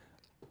With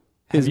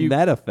his you-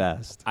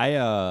 MetaFest.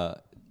 I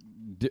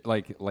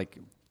like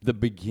the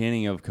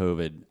beginning of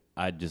COVID,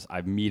 I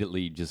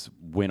immediately just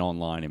went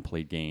online and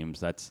played games.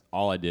 That's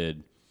all I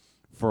did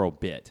for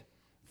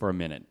a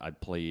minute. I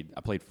played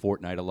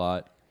Fortnite a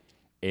lot,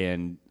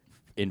 and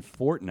in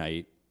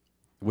Fortnite,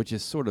 which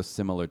is sort of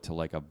similar to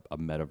like a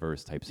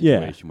metaverse type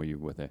situation where you're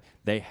with it,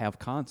 they have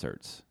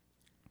concerts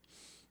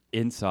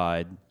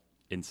inside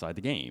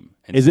the game.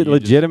 And Is so it you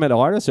just- legitimate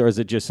artists, or is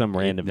it just some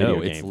random video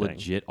No, game it's thing?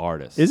 legit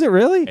artists. Is it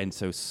really? And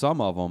so some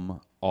of them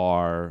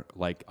are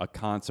like a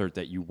concert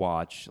that you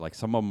watch. Like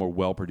some of them are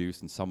well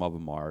produced, and some of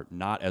them are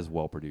not as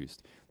well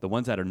produced. The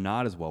ones that are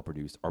not as well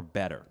produced are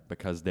better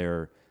because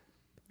they're,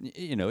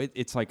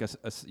 it's like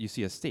you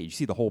see a stage, you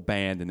see the whole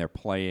band and they're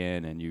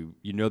playing, and you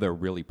know they're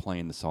really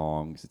playing the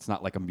songs. It's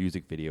not like a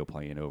music video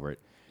playing over it,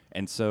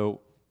 and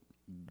so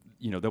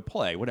they'll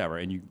play whatever,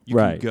 and you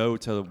Right. can go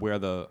to where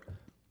the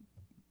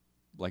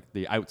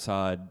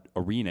outside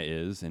arena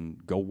is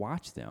and go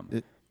watch them.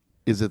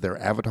 Is it their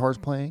avatars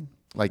playing?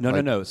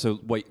 No. So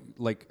wait,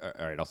 all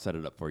right, I'll set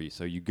it up for you.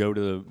 So you go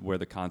to where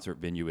the concert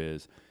venue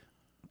is,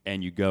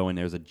 and you go, and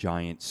there's a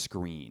giant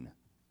screen.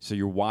 So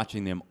you're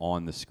watching them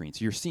on the screen.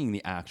 So you're seeing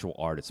the actual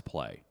artists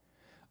play.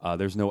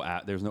 There's no.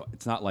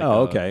 It's not like.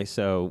 Okay.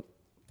 So,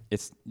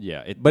 It's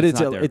but it's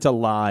not it's a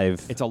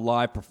live. It's a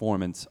live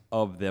performance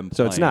of them.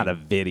 So it's not a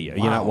playing. video.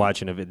 You're not Wow.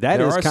 watching a video. That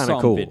There is are kind of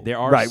some cool. there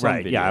are right. some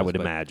Right. Yeah, I videos, would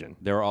but imagine.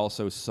 There are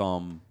also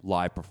some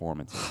live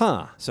performances.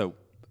 Huh. So,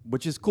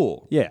 which is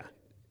cool. Yeah.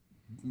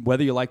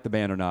 Whether you like the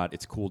band or not,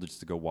 it's cool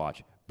just to go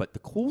watch. But the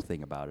cool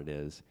thing about it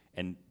is,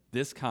 and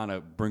this kind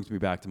of brings me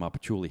back to my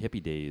patchouli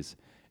hippie days,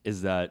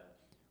 is that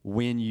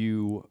when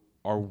you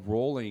are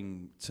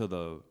rolling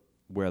to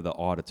where the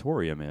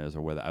auditorium is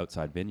or where the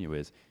outside venue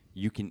is,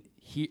 you can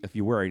hear, if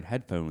you're wearing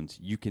headphones,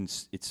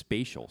 it's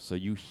spatial. So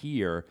you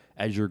hear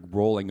as you're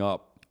rolling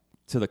up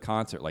to the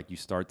concert, like you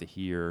start to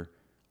hear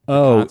the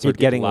concert it get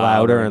getting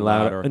louder and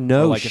louder.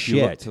 No Or like if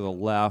you look shit. to the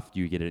left,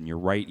 you get it in your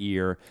right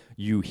ear.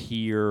 You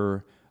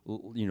hear,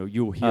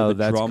 you'll hear Oh, the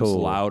that's drums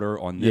cool. louder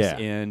on this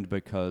Yeah. end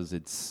because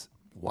it's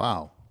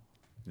Wow.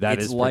 That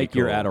it's is like pretty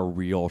you're cool. at a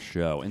real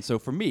show. And so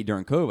for me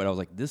during COVID, I was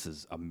like, this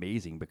is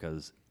amazing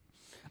because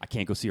I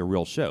can't go see a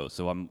real show.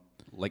 So I'm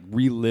like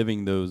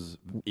reliving those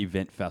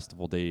event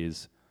festival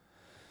days.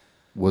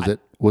 Was it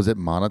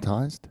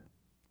monetized?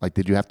 Like,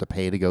 did you have to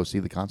pay to go see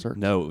the concert?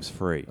 No, it was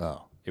free.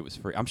 Oh. It was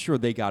free. I'm sure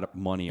they got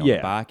money on Yeah.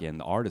 the back end,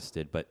 the artist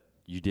did, but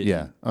you didn't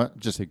Yeah.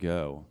 just to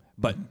go.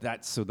 But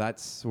that's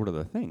sort of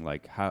the thing.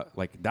 Like how,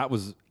 like that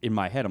was in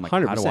my head. I'm like, how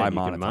 100% do I you can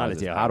monetize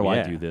this? monetize- How do I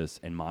yeah. do this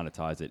and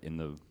monetize it in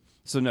the?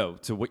 So no,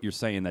 to what you're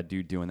saying, that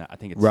dude doing that, I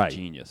think it's Right.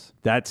 genius.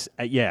 That's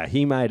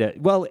he might have.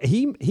 Well,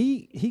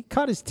 he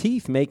cut his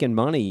teeth making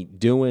money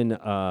doing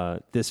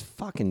this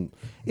fucking.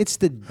 It's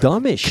the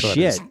dumbest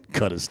shit.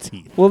 Cut his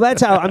teeth. Well,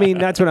 that's how. I mean,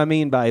 that's what I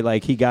mean by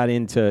like he got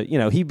into.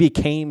 He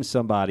became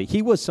somebody.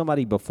 He was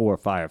somebody before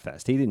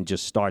Firefest. He didn't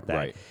just start that.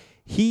 Right.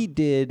 He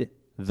did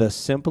the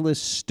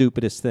simplest,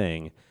 stupidest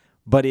thing,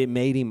 but it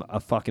made him a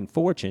fucking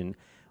fortune.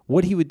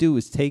 What he would do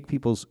is take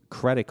people's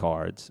credit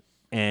cards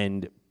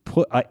and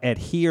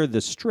adhere the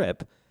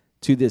strip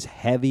to this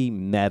heavy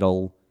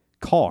metal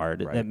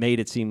card Right. that made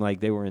it seem like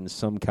they were in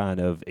some kind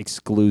of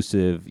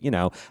exclusive,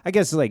 I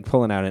guess it's like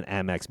pulling out an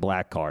Amex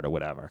Black card or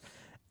whatever.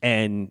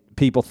 And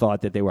people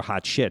thought that they were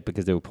hot shit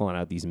because they were pulling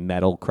out these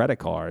metal credit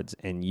cards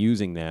and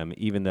using them,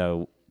 even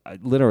though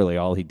literally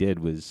all he did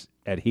was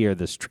adhere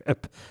the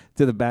strip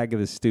to the back of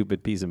this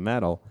stupid piece of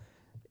metal.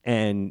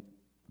 And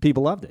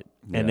people loved it.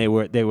 And they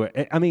were,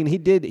 I mean, he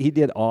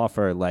did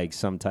offer like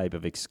some type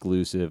of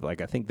exclusive, like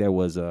I think there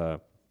was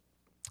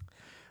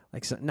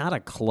not a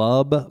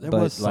club, but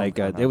was some like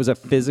kind there was a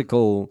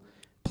physical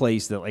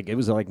place that like, it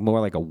was like more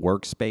like a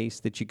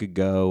workspace that you could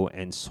go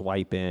and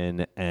swipe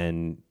in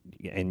and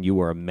you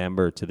were a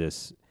member to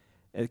this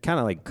kind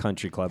of like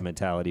country club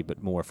mentality,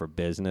 but more for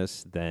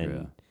business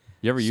than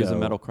You ever use a So-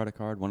 metal credit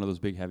card? One of those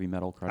big heavy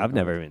metal credit I've cards?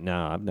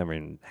 never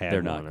even had They're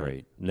one. not or-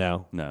 great.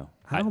 No. No.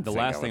 I don't the think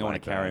I last would thing I want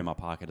like to carry that. in my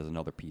pocket is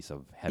another piece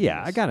of heaviness.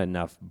 Yeah, I got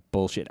enough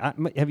bullshit.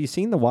 Have you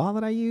seen the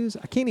wallet I use?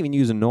 I can't even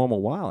use a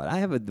normal wallet. I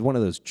have one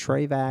of those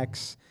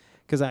Travax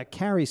because I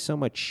carry so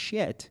much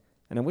shit,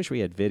 and I wish we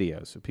had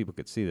videos so people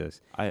could see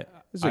this. I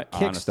This is a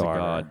honest to Kickstarter.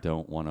 God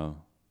don't want to.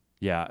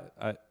 Yeah,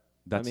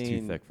 that's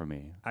mean, too thick for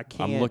me. I I'm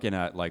can't- looking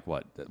at like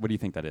what? What do you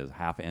think that is?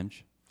 Half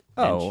inch?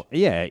 Oh,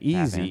 Inch? yeah, Half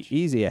easy, inch?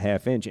 easy a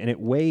half inch, and it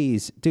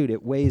weighs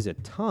a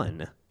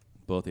ton.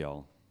 Both of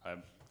y'all.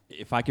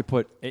 If I could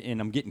put,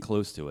 and I'm getting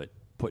close to it,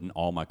 putting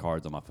all my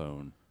cards on my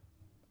phone,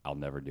 I'll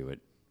never do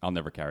it. I'll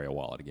never carry a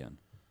wallet again.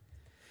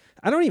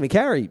 I don't even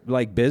carry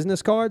like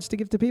business cards to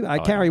give to people. I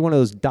Oh, carry yeah. one of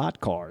those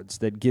dot cards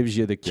that gives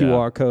you the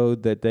QR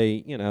code that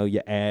they, you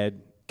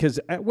add. Because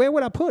where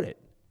would I put it?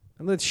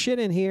 And the shit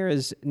in here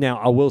is now.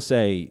 I will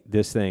say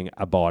this thing.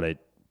 I bought it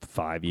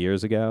 5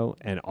 years ago,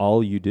 and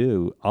all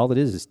it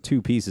is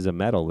two pieces of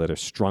metal that are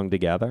strung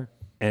together.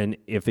 And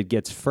if it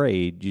gets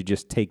frayed, you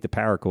just take the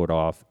paracord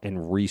off and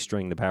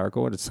restring the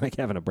paracord. It's like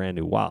having a brand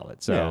new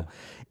wallet. So Yeah.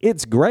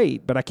 it's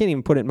great, but I can't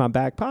even put it in my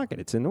back pocket.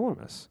 It's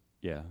enormous.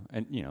 Yeah,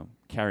 and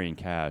carrying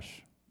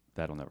cash,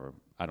 that'll never.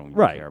 I don't even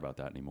Right. care about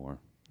that anymore.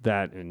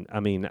 That, and I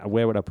mean,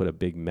 where would I put a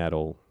big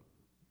metal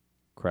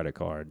credit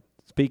card?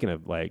 Speaking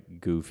of like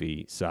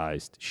goofy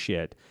sized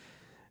shit,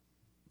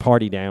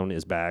 Party Down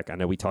is back. I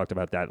know we talked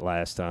about that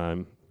last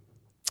time.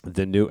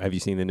 Have you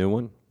seen the new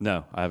one?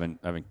 No, I haven't.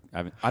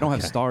 I don't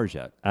have stars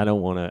yet. I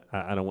don't want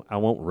to. I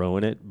won't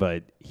ruin it.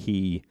 But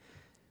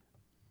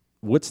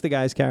what's the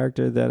guy's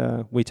character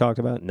that we talked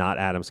about? Not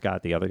Adam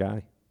Scott, the other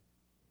guy.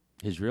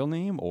 His real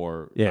name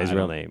or His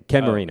real name,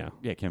 Ken Marino.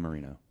 Yeah, Ken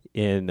Marino.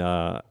 And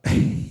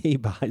he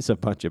buys a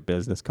bunch of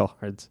business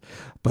cards,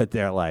 but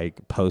they're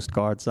like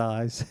postcard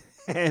size.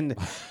 And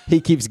he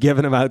keeps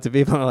giving them out to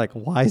people. And I'm like,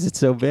 why is it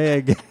so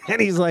big?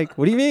 And he's like,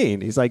 what do you mean?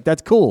 He's like,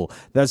 that's cool.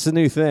 That's the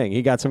new thing.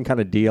 He got some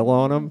kind of deal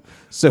on them.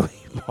 So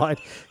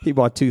he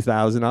bought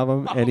 2,000 of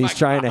them, and he's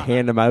trying to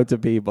hand them out to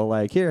people.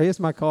 Like, here's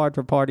my card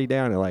for Party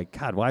Down. And like,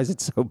 God, why is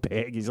it so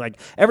big? He's like,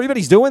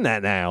 everybody's doing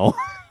that now.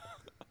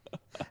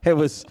 It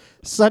was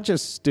such a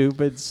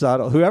stupid,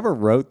 subtle. Whoever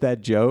wrote that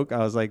joke, I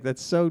was like,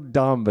 that's so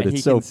dumb, but And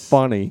it's so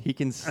funny. He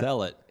can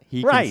sell it.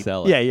 He Right. can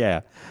sell it.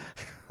 Yeah.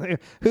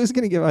 Who's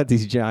going to give out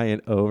these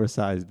giant,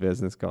 oversized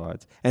business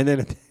cards? And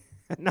then,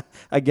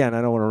 again,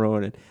 I don't want to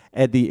ruin it.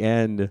 At the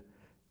end,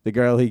 the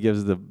girl he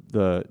gives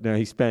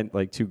he spent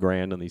like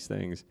 $2,000 on these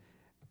things.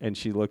 And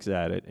she looks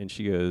at it and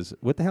she goes,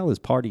 what the hell is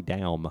Party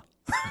Down?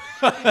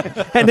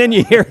 And then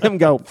you hear him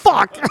go,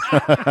 fuck.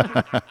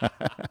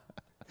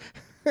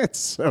 It's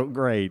so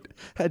great.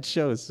 That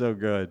show is so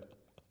good.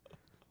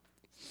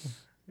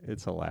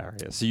 It's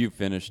hilarious. So you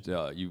finished.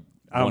 You.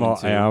 I'm one all,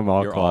 and two. I'm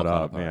all You're caught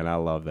up, all man. right. I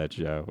love that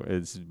show.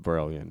 It's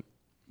brilliant.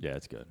 Yeah,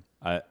 it's good.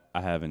 I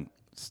haven't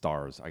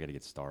stars. I got to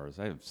get stars.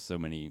 I have so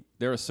many.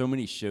 There are so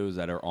many shows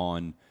that are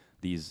on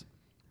these.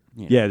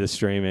 Yeah, the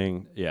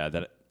streaming. Yeah,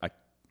 that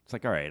it's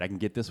like, all right, I can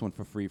get this one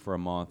for free for a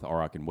month,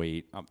 or I can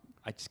wait.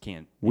 I just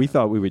can't. We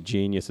thought we were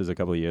geniuses a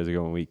couple of years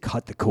ago when we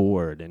cut the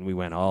cord and we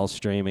went all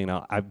streaming.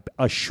 Now, I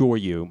assure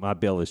you, my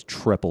bill is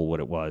triple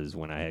what it was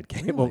when I had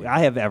cable. Really?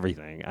 I have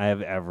everything. I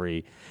have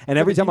every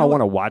time I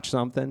want to watch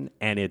something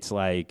and it's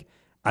like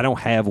I don't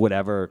have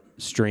whatever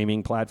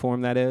streaming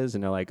platform that is,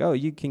 and they're like, "Oh,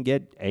 you can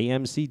get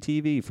AMC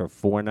TV for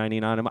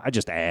 $4.99." I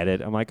just add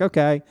it. I'm like,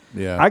 okay,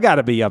 Yeah. I got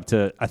to be up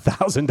to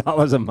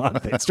 $1,000 a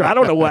month. I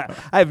don't know what.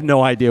 I have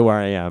no idea where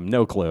I am,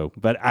 no clue,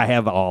 but I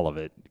have all of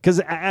it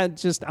because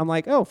I'm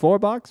like, oh,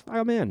 $4,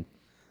 I'm in.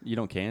 You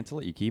don't cancel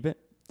it. You keep it.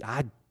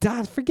 I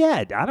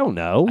forget. I don't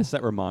know. I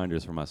set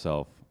reminders for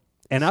myself.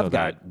 And so I've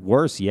got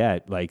worse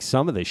yet. Like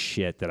some of the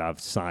shit that I've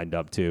signed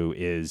up to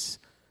is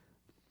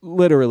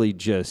literally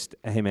just,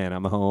 hey man,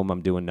 I'm home,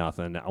 I'm doing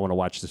nothing. I want to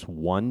watch this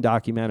one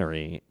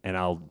documentary, and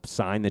I'll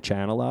sign the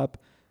channel up,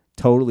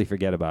 totally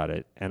forget about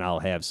it, and I'll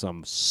have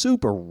some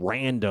super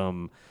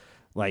random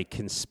like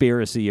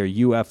conspiracy or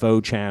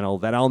UFO channel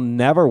that I'll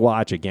never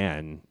watch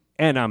again.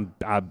 And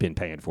I've been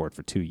paying for it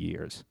for 2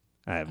 years.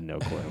 I have no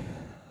clue.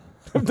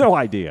 I have no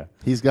idea.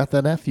 He's got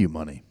that FU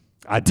money.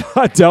 I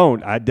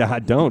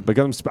don't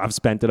because I've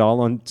spent it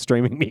all on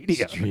streaming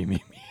media.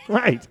 streaming.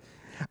 Right.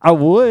 I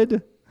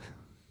would.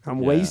 I'm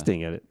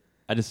wasting it.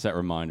 I just set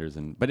reminders,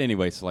 but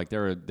anyway, so like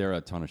there are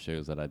a ton of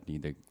shows that I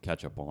need to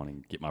catch up on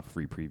and get my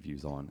free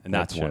previews on, and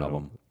that's one of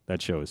them.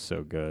 That show is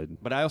so good.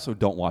 But I also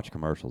don't watch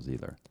commercials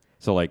either.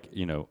 So like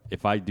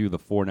if I do the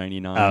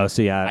 $4.99, Oh,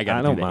 see, I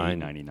gotta don't do the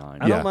mind. $8.99.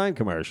 I Yeah. don't mind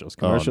commercials.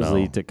 Commercials no.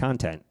 lead to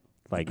content,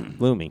 like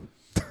Lumi.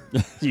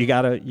 You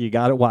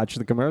gotta watch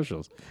the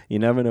commercials. You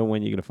never know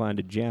when you're gonna find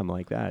a gem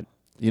like that.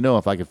 You know,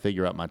 if I could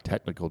figure out my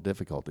technical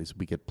difficulties,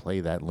 we could play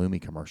that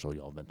Lumi commercial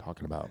y'all been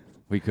talking about.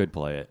 We could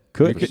play it.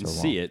 Could. We couldn't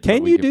So see long. it. but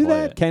Can we you could do play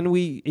that? it. Can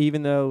we?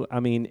 Even though I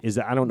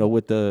don't know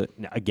what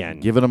again.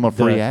 Giving them a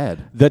free the-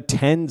 ad. The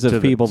tens of To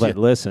the- people that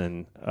yeah.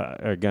 listen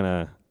are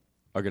gonna.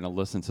 Are gonna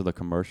listen to the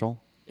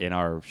commercial in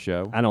our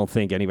show? I don't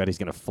think anybody's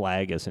gonna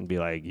flag us and be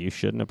like, "You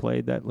shouldn't have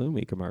played that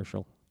Lumi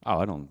commercial."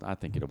 Oh, I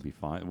think it'll be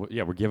fine.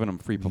 Yeah, we're giving them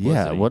free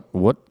publicity. Yeah,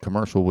 what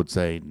commercial would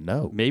say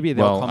no? Maybe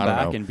they'll come I don't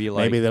back know. and be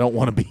like, maybe they don't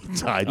want to be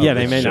tied. Yeah, to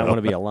they this may not show. want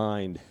to be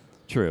aligned.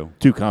 true.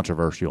 Too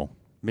controversial.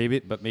 Maybe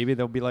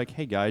they'll be like,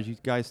 hey guys, you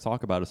guys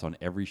talk about us on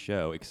every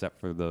show except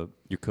for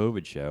your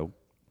COVID show,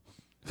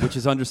 which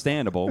is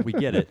understandable. We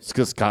get it. It's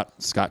because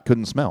Scott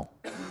couldn't smell.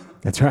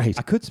 That's right.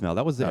 I could smell.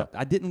 That was it.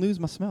 I didn't lose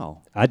my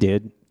smell. I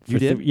did. You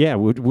did? Yeah,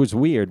 it was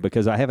weird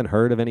because I haven't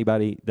heard of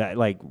anybody that,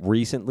 like,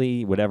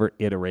 recently, whatever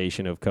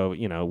iteration of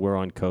COVID, we're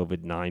on COVID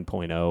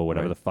 9.0,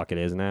 whatever the fuck it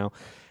is now.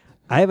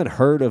 I haven't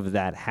heard of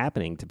that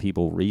happening to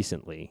people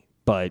recently,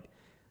 but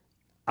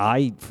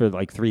for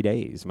like 3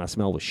 days, my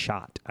smell was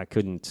shot. I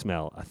couldn't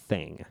smell a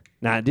thing.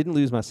 Now, I didn't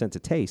lose my sense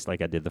of taste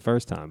like I did the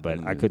first time,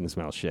 but I couldn't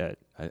smell shit.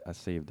 I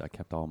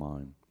kept all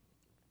mine.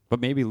 But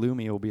maybe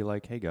Lumi will be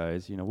like, hey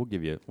guys, we'll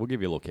give you a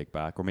little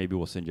kickback, or maybe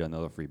we'll send you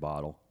another free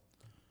bottle.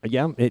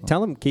 Yeah,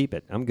 tell them keep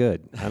it. I'm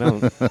good. I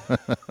don't.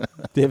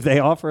 If they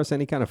offer us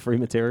any kind of free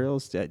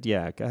materials,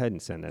 yeah, go ahead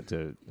and send that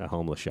to a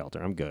homeless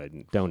shelter. I'm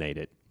good. Donate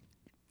it.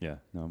 Yeah,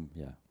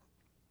 yeah.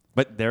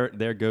 But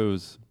there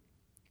goes.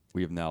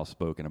 We have now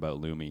spoken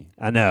about Lumi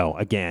I know.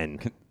 Again,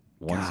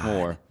 once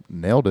more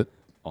Nailed it.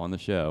 on the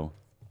show.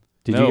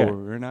 Did no, you guys,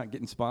 we're not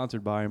getting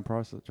sponsored by him.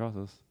 Process.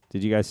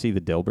 did you guys see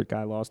the Dilbert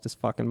guy lost his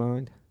fucking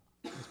mind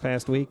this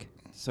past week?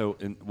 So,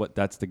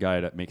 that's the guy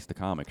that makes the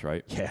comics,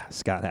 right? Yeah,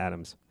 Scott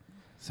Adams.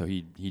 So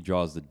he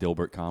draws the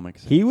Dilbert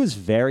comics. He was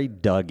very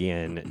dug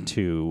in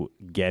to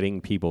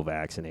getting people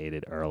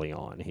vaccinated early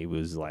on. He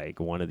was like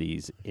one of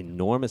these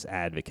enormous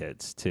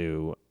advocates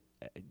to,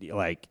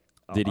 like,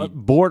 Did he-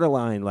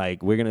 borderline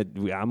like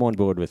I'm on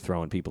board with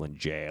throwing people in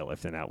jail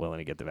if they're not willing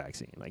to get the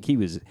vaccine. Like he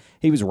was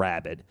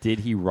rabid. Did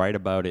he write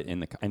about it in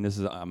the? And this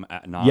is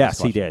not.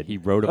 Yes, he did. He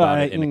wrote about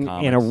it in the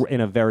comics.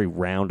 in a very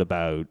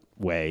roundabout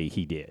way.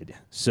 He did.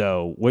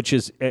 So, which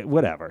is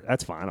whatever.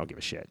 That's fine. I don't give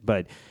a shit.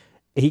 But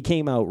he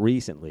came out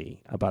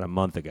recently, about a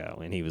month ago,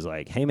 and he was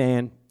like, "Hey,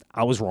 man,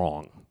 I was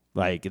wrong."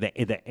 Like,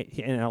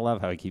 and I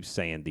love how he keeps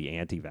saying the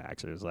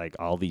anti-vaxxers, like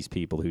all these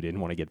people who didn't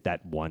want to get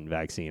that one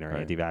vaccine are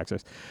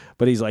anti-vaxxers.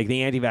 But he's like,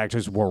 the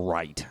anti-vaxxers were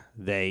right.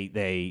 They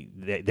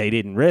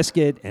didn't risk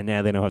it, and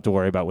now they don't have to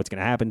worry about what's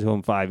going to happen to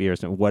them 5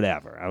 years and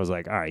whatever. I was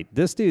like, all right,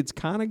 this dude's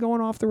kind of going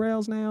off the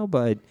rails now,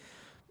 but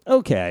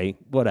okay,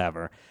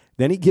 whatever.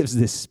 Then he gives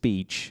this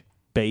speech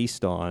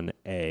based on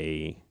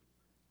a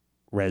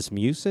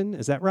Rasmussen,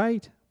 is that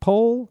right?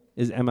 Poll?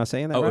 Am I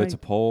saying that right? Oh, it's a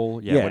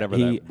poll? Yeah, whatever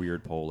that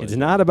weird poll is. It's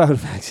not about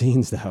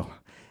vaccines, though.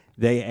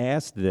 They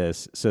asked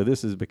this, so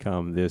this has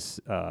become this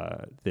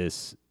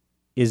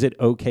is it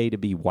okay to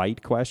be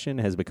white question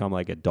has become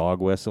like a dog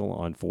whistle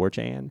on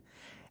 4chan.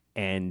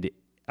 And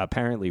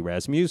apparently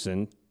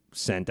Rasmussen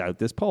sent out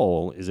this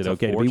poll, is it To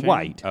okay to be 4chan?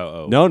 white?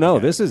 Oh, no,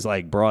 okay. this is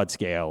like broad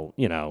scale,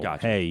 Gotcha.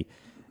 hey,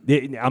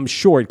 I'm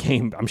sure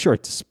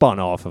it spun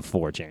off of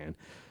 4chan.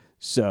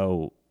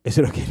 So is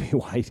it okay to be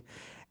white?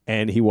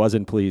 And he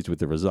wasn't pleased with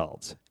the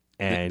results.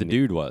 And the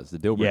dude was the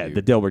Dilbert. yeah, dude.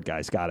 the Dilbert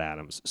guy, Scott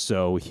Adams.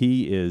 So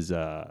he is.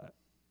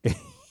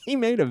 He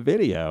made a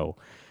video.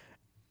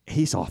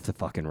 He's off the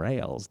fucking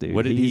rails, dude.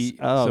 What did he?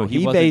 Oh, so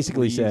he wasn't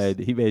basically pleased?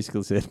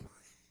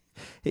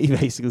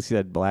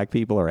 said black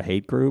people are a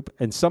hate group,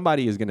 and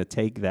somebody is going to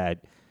take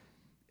that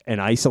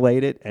and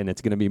isolate it, and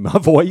it's going to be my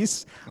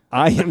voice.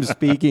 I am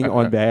speaking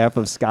on behalf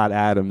of Scott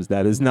Adams.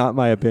 That is not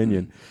my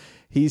opinion.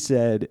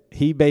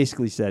 He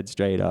basically said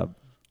straight up,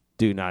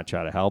 do not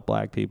try to help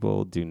black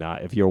people. Do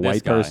not, if you're a This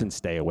white guy. person,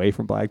 stay away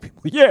from black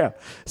people. Yeah.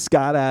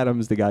 Scott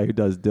Adams, the guy who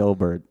does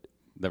Dilbert.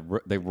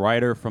 The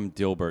writer from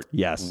Dilbert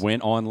Yes.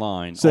 went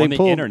online So they on the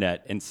pulled-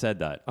 internet and said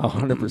that.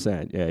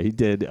 100%. Yeah, he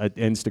did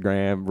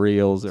Instagram,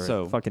 Reels, or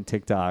So- fucking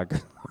TikTok,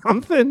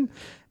 something,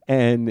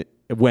 and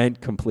went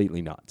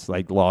completely nuts.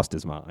 Like, lost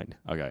his mind.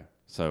 Okay,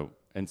 so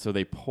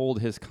they pulled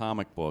his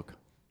comic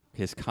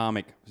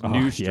Oh,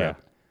 news yeah. strip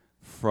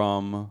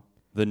from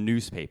the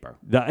newspaper.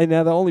 And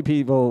now the only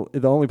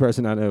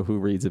person I know who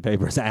reads the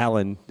paper is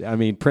Alan. I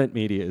mean, print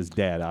media is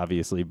dead,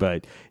 obviously,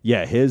 but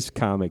yeah, his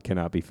comic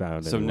cannot be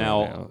found. So anywhere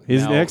now- now.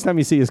 now- Next time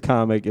you see his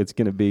comic, it's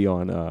going to be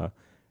on.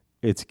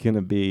 It's going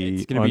to be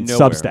It's gonna on be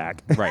nowhere.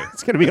 Substack. Right.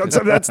 It's going to be on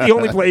Substack. That's the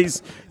only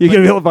place you're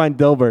going to be able to find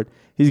Dilbert.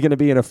 He's going to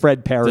be in a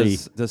Fred Perry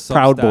Does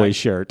Proud Substack- Boys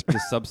shirt.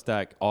 Does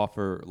Substack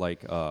offer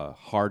like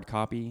hard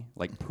copy,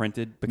 like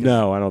printed? Because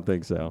No, I don't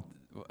think so.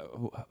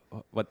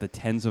 what the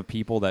tens of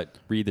people that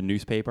read the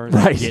newspaper,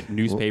 Right. that get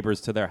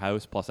newspapers to their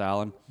house plus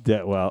Alan,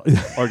 Well,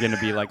 are going to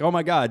be like, oh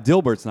my God,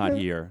 Dilbert's not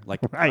here. Like,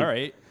 Right. all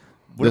right,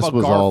 what This about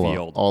was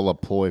Garfield? all a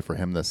ploy for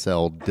him to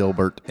sell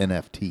Dilbert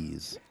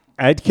NFTs.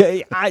 that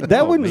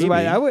Oh, wouldn't.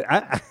 maybe.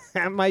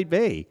 That might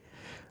be.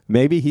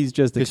 Maybe he's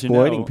just 'Cause,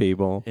 exploiting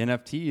people.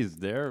 NFTs,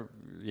 they're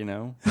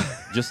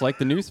just like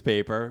the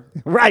newspaper.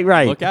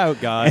 Right. Look out,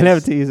 guys.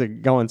 NFTs are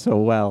going so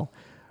well.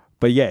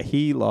 But yeah,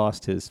 he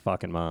lost his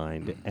fucking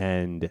mind.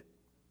 And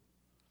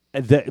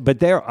but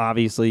they're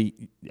obviously,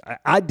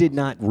 I did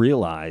not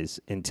realize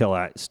until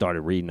I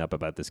started reading up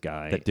about this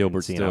guy That and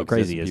Dilbert seeing still how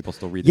crazy exists he and is. people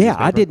still read the Yeah,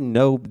 I newspaper? didn't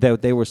know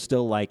that they were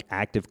still like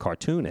active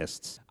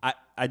cartoonists.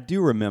 I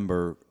do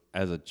remember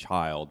as a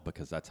child,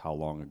 because that's how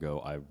long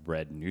ago I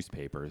read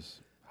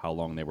newspapers, how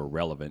long they were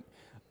relevant,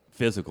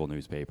 physical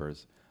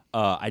newspapers.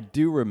 I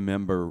do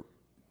remember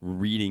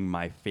reading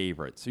my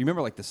favorites. So you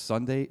remember like the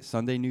Sunday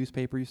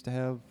newspaper used to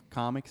have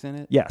comics in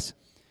it? Yes.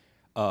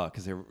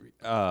 Because they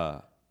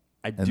were,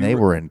 They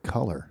were in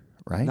color,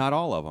 right? Not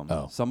all of them.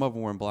 Oh. Some of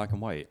them were in black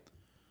and white.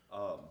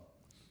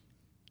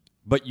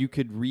 But you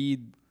could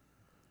read.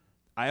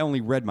 I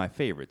only read my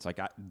favorites. Like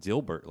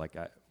Dilbert.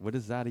 What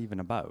is that even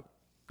about?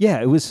 Yeah,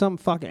 it was some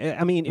fucking.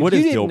 I mean, What if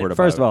is you didn't- Dilbert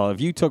First about? of all,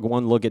 if you took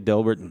one look at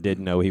Dilbert and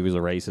didn't know he was a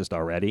racist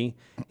already,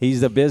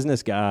 he's the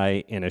business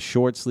guy in a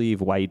short sleeve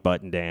white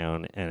button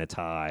down and a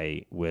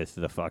tie with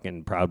the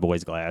fucking Proud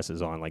Boys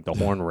glasses on, like the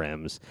horn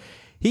rims.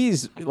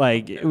 He's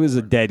like, it was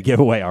a dead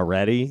giveaway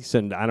already. So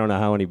I don't know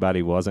how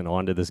anybody wasn't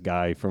onto this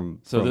guy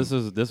from.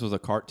 This was a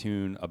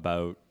cartoon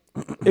about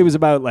It was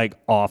about like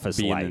office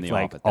being life, in the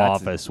like office.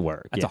 That's- office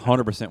work. That's yeah.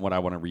 100% what I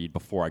want to read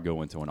before I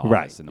go into an office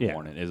Right, in the yeah.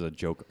 morning. Is a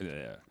joke.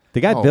 Yeah. The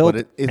guy Oh, built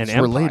but it's an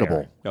empire.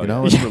 relatable. Oh, You know,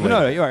 yeah. it's No,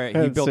 relatable. you're right.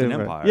 He built an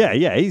Super. empire.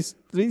 Yeah, he's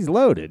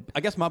loaded. I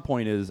guess my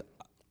point is,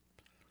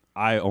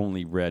 I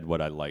only read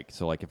what I liked.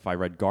 So, like, if I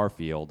read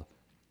Garfield,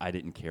 I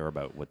didn't care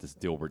about what this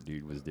Dilbert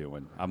dude was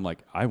doing. I'm like,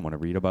 I want to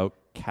read about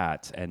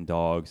cats and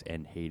dogs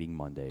and hating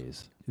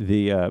Mondays.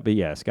 But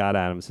yeah, Scott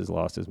Adams has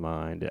lost his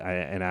mind,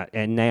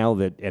 and now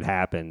that it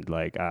happened,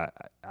 like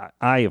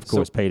I of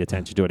course paid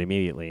attention to it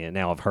immediately, and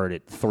now I've heard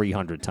it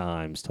 300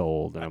 times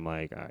told, and I'm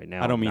like, all right,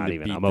 now I don't mean I'm not to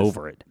even. beat I'm this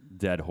over it.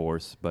 dead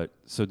horse, but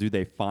so do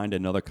they find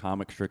another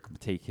comic strip to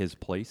take his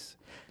place,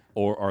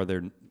 or are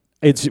there?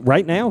 It's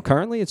right now.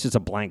 Currently, it's just a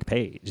blank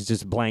page. It's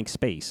just blank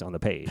space on the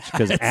page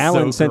because That's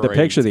Alan so sent the great.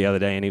 picture the other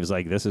day, and he was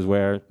like, "This is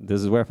where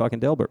fucking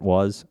Dilbert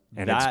was,"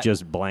 and it's That-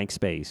 just blank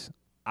space.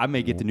 I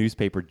may get the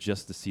newspaper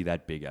just to see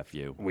that big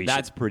fu.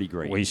 That's pretty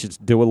great. We should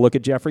do a look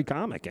at Jeffrey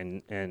comic,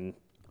 and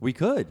We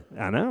could.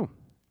 I know.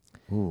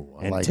 Ooh,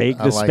 I And like- take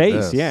I the like space,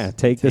 this. yeah. Take the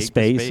Take the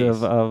space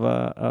space.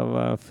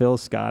 of Phil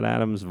Scott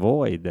Adams'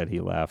 void that he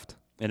left.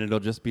 And it'll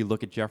just be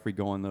look at Jeffrey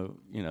going to,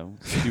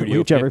 Studio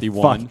Whichever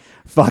 51.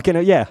 fucking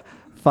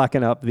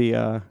up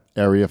the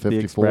Area the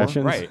 54.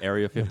 expressions. Right,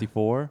 Area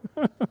 54.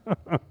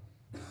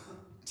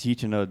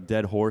 Teaching a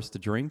dead horse to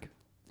drink.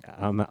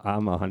 I'm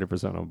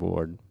 100% on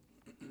board.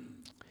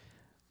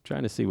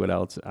 Trying to see what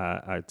else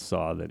I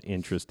saw that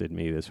interested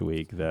me this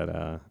week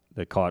that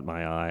caught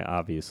my eye.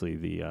 Obviously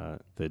the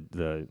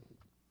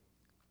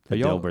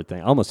Y'all- Dilbert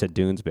thing. I almost said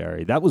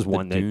Doonesbury. That was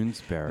one that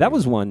Doonesbury. that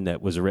was one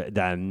that was that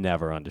I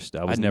never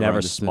understood. I was never never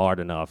understood. smart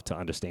enough to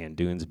understand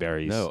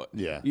Doonesbury's. No.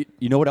 Yeah.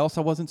 You know what else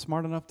I wasn't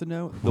smart enough to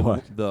know?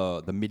 What?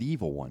 The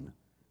medieval one.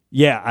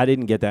 Yeah, I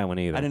didn't get that one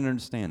either. I didn't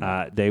understand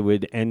that. They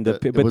would end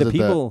up, but Was the it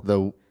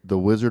people, the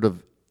Wizard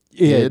of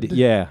Id, Id?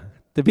 yeah,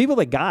 the people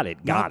that got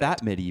it got Not it.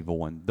 that medieval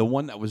one. The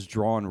one that was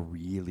drawn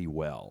really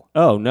well.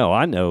 Oh no,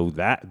 I know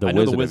that I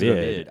know Wizard the Wizard of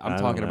of Id. Id. I I'm don't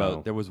talking know.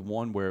 about there was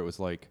one where it was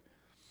like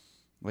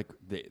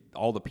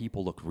all the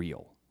people looked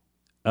real.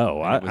 Oh,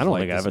 And I it was don't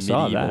like think I this ever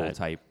saw medieval that.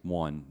 type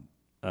one.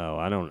 Oh,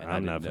 I don't. And I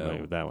I'm not didn't familiar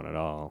know. with that one at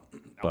all. It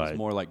But was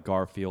more like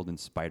Garfield and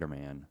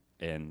Spider-Man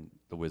and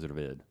the Wizard of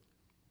Id.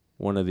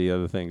 one of the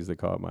other things that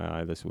caught my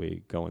eye this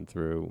week, going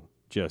through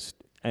just,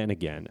 and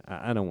again,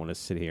 I don't want to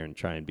sit here and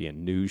try and be a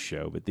news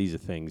show, but these are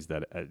things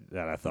that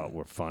I thought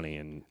were funny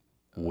and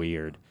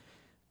weird.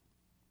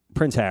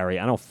 Prince Harry,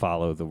 I don't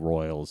follow the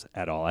royals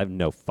at all. I have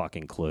no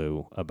fucking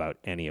clue about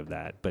any of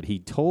that. But he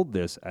told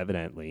this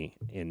evidently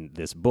in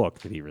this book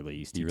that he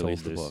released. He told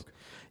released the this, book.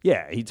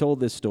 Yeah, he told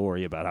this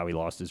story about how he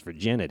lost his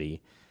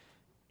virginity,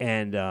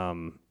 and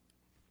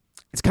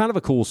it's kind of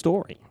a cool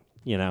story.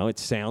 You know, it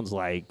sounds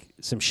like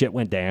some shit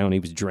went down. He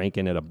was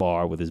drinking at a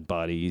bar with his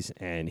buddies,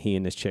 and he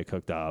and this chick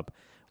hooked up,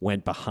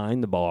 went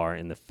behind the bar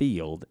in the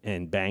field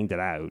and banged it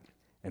out,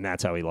 and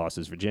that's how he lost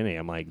his virginity.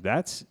 I might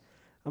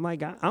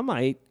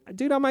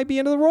be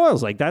into the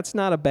Royals. Like, that's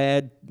not a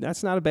bad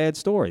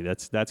story.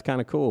 That's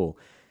kind of cool.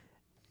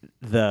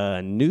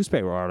 The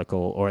newspaper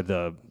article or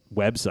the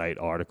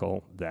website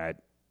article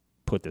that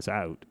put this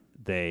out,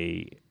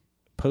 they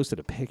posted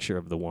a picture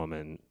of the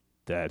woman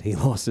that he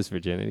lost his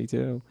virginity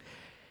to.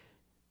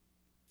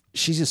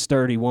 She's a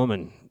sturdy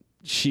woman.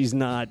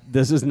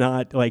 This is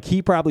not, like,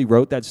 he probably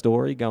wrote that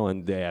story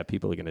going, yeah,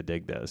 people are going to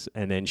dig this.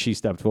 And then she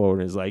stepped forward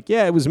and was like,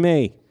 yeah, it was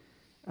me.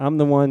 I'm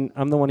the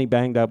one he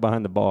banged out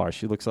behind the bar.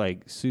 She looks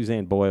like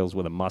Suzanne Boyles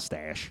with a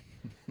mustache.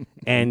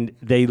 And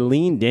they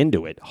leaned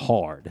into it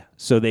hard.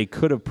 So they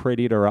could have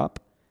prettied her up.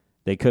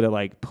 They could have,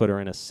 like, put her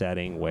in a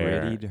setting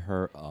where... Prettied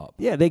her up.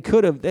 Yeah, they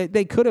could have.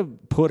 They could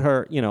have put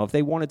her. You know, if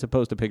they wanted to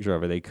post a picture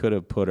of her, they could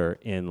have put her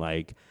in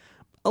like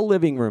a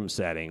living room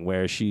setting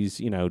where she's,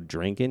 you know,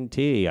 drinking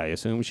tea. I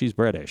assume she's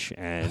British,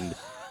 and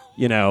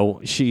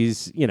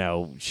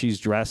she's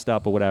dressed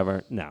up or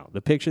whatever. No,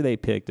 the picture they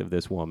picked of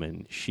this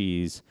woman,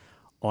 she's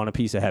on a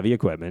piece of heavy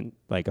equipment,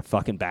 like a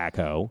fucking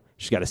backhoe.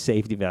 She's got a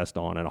safety vest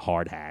on and a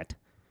hard hat.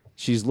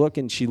 She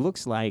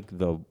looks like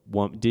the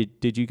one.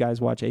 Did you guys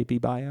watch AP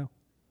Bio?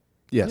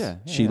 Yes. Yeah.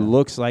 She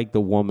looks like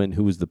the woman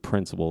who was the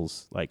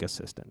principal's like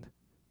assistant,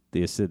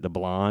 the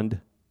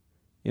blonde.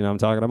 You know what I'm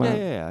talking about?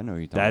 Yeah, I know who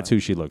you're talking That's about. who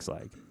she looks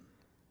like.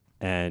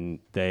 And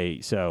they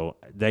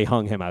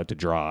hung him out to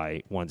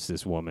dry once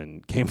this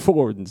woman came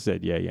forward and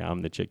said, yeah,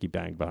 I'm the chick he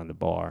banged behind the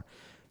bar.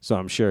 So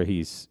I'm sure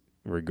he's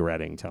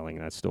regretting telling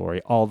that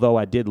story. Although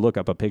I did look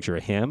up a picture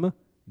of him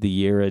the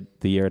year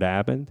it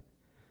happened.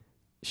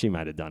 She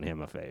might have done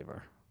him a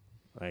favor.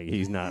 Like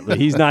he's not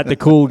the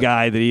cool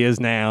guy that he is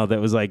now that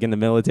was like in the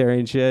military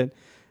and shit.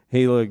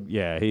 He looked,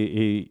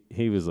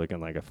 he was looking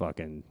like a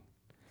fucking,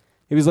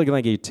 he was looking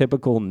like a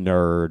typical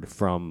nerd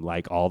from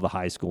like all the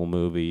high school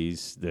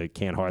movies, the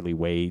Can't Hardly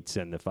Waits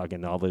and the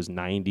fucking all those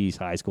 90s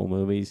high school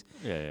movies.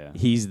 Yeah.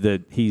 He's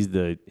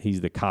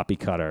the copy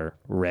cutter,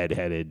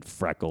 redheaded,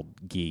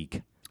 freckled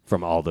geek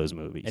from all those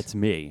movies. It's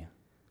me,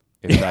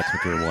 if that's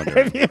what you're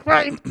wondering.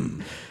 Right.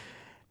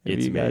 If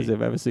It's you guys me.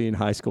 have ever seen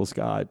High School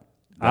Scott,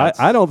 That's-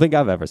 I don't think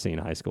I've ever seen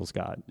High School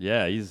Scott.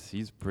 Yeah,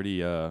 he's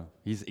pretty.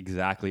 He's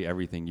exactly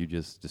everything you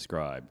just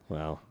described.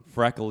 Well,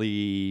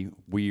 Freckly,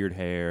 weird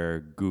hair,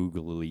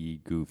 googly,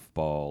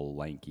 goofball,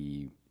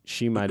 lanky.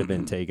 she might have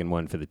been taking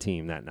one for the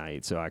team that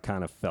night, so I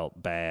kind of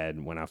felt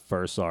bad when I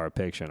first saw her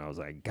picture, and I was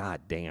like, God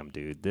damn,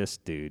 dude, this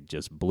dude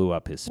just blew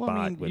up his Well, I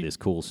spot mean, with you- his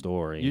cool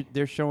story.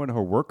 They're showing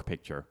her work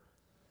picture.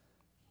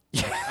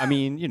 I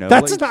mean,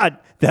 That's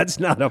like-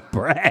 not a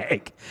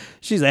brag.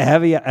 She's a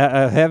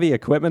heavy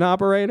equipment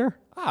operator.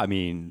 I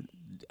mean,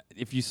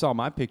 if you saw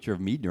my picture of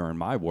me during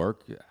my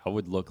work, I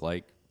would look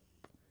like,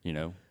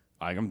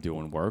 I'm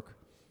doing work.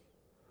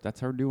 That's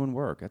her doing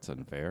work. That's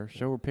unfair.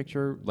 Show her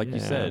picture, like you Yeah,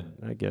 said.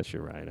 I guess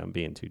you're right. I'm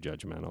being too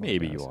judgmental. I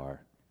Maybe guess. you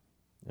are.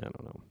 I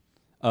don't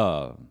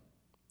know.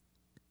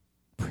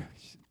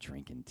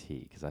 Drinking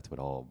tea, because that's what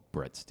all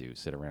Brits do.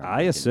 Sit around. I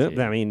drinking assume.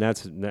 tea. I mean,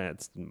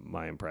 that's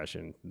my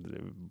impression.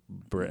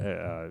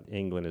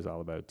 England is all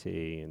about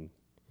tea, and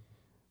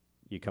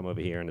you come over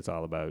here and it's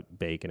all about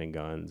bacon and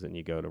guns, and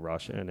you go to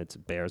Russia and it's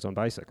bears on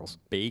bicycles.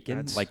 Bacon?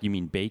 That's- Like you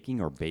mean baking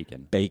or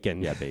bacon?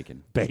 Bacon. Yeah,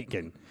 bacon.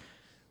 Bacon.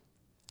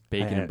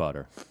 Bacon had- and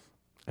butter.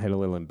 I had a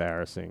little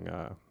embarrassing.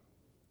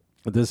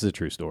 But this is a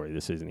true story.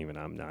 This isn't even.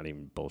 I'm not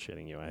even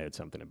bullshitting you. I had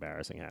something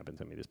embarrassing happen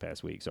to me this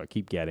past week. So I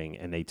keep getting,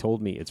 and they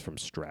told me it's from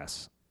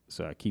stress.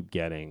 So I keep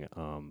getting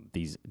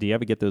these. Do you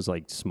ever get those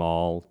like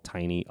small,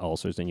 tiny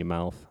ulcers in your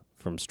mouth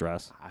from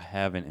stress? I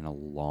haven't in a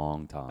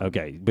long time.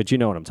 Okay, but you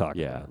know what I'm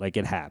talking Yeah. about. Like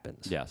it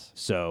happens. Yes.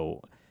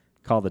 So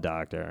call the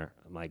doctor.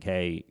 I'm like,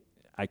 hey,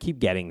 I keep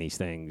getting these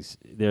things.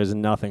 There's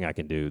nothing I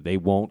can do. They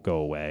won't go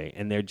away,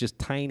 and they're just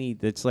tiny.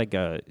 It's like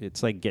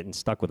getting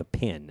stuck with a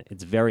pin.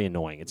 It's very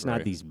annoying. It's not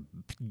Right. these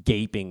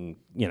gaping.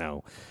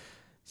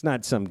 It's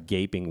not some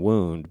gaping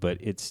wound, but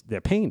they're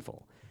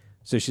painful.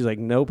 So she's like,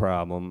 no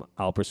problem.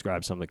 I'll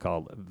prescribe something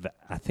called,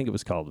 I think it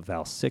was called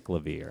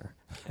Valciclovir.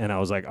 And I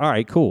was like, all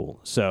right, cool.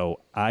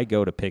 So I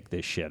go to pick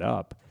this shit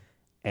up,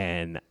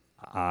 and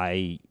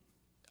I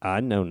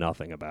know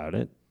nothing about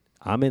it.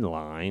 I'm in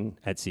line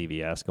at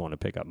CVS going to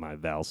pick up my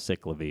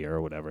Valciclovir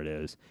or whatever it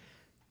is.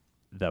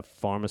 The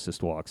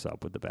pharmacist walks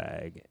up with the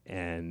bag,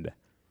 and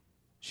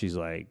she's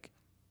like,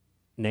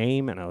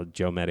 name? And I was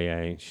Joe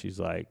Medier. She's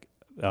like,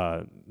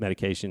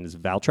 medication is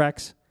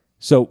Valtrex.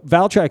 So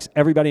Valtrex,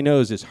 everybody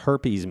knows, is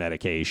herpes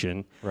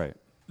medication. Right.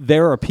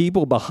 There are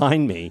people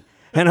behind me,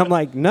 and I'm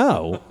like,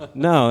 no,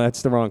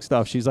 that's the wrong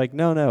stuff. She's like,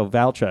 no,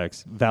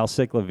 Valtrex,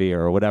 Valciclovir,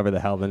 or whatever the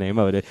hell the name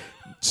of it is.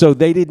 So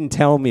they didn't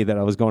tell me that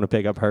I was going to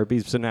pick up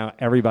herpes, so now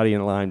everybody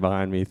in line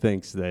behind me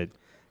thinks that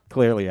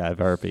clearly I have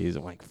herpes.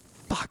 I'm like,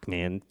 fuck,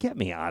 man, get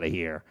me out of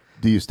here.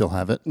 Do you still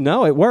have it?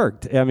 No, it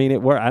worked. I mean,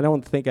 it worked. I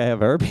don't think I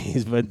have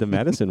herpes, but the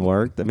medicine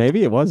worked.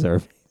 Maybe it was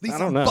herpes. I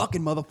don't know.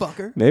 Fucking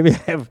motherfucker.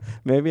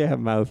 Maybe I have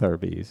mouth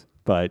herpes.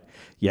 But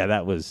yeah,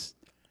 that was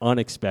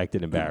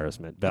unexpected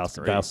embarrassment. That's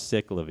great.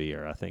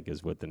 Valciclovir, I think,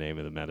 is what the name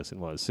of the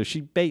medicine was. So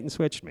she bait and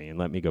switched me and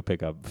let me go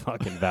pick up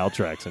fucking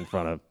Valtrex in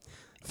front of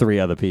 3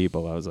 other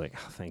people. I was like,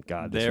 oh, thank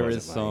God this There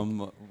wasn't is like-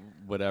 some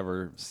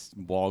whatever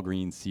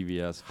Walgreens,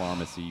 CVS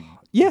pharmacy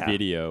Yeah.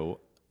 video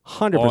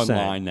 100%.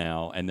 online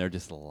now, and they're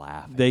just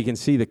laughing. They can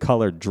see the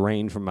color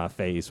drain from my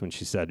face when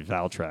she said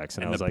Valtrex, and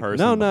I And was the like,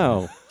 person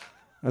no.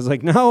 I was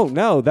like,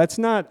 no, that's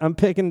not.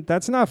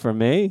 That's not for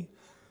me.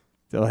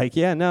 They're like,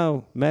 yeah,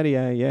 no,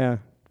 Medier, yeah,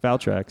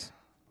 Valtrex.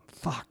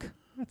 Fuck,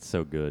 That's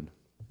so good.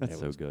 That's It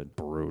so was good.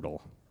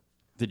 brutal.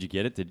 Did you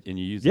get it? And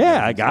you used it? Yeah,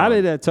 I Everything's got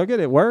fine. it. I took it.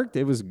 It worked.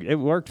 It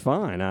worked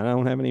fine. I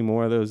don't have any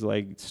more of those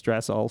like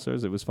stress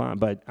ulcers. It was fine,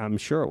 but I'm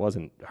sure it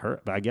wasn't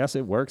hurt. I guess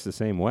it works the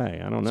same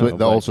way. I don't know. So the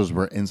but- ulcers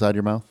were inside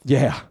your mouth?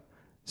 Yeah.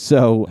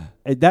 So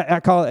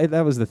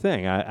that was the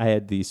thing. I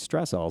had these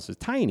stress ulcers,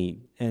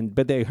 tiny,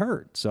 but they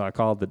hurt. So I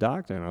called the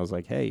doctor and I was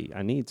like, "Hey,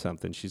 I need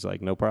something." She's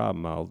like, "No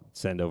problem. I'll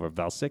send over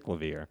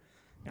Valciclovir."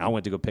 I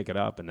went to go pick it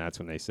up, and that's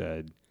when they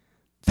said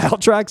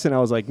Valtrex, and I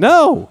was like,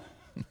 "No."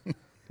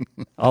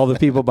 All the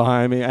people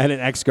behind me. I had an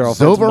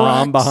ex-girlfriend's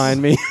mom Zovirax.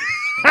 behind me.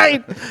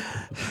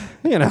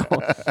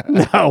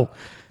 No.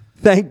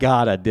 Thank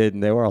God I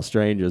didn't. They were all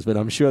strangers, but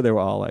I'm sure they were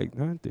all like,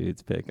 "That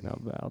dude's picking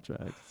up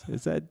Valtrex."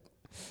 Is that?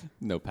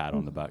 No pat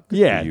on the back. Good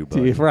Yeah, for you,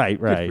 buddy. right.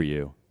 Good for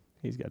you.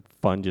 He's got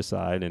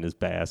fungicide in his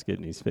basket,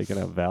 and he's picking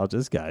up Val.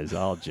 This guy's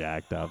all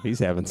jacked up. He's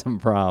having some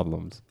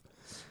problems.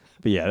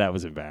 But yeah, that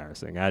was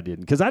embarrassing. I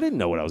didn't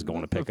know what I was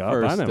going to pick The up.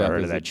 first I never step heard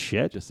of is that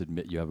shit. Just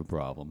admit you have a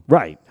problem.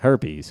 Right,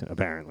 herpes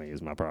apparently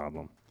is my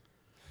problem.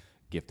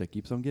 Gift that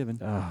keeps on giving.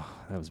 Oh,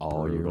 that was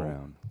All year brutal.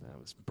 round. That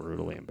was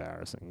brutally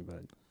embarrassing,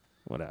 but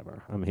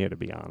whatever. I'm here to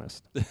be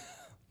honest.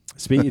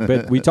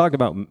 But we talked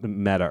about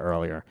Meta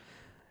earlier.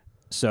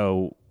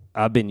 So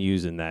I've been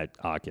using that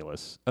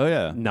Oculus Oh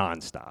yeah.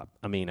 nonstop.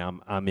 I mean,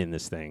 I'm in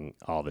this thing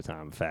all the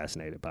time. I'm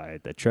fascinated by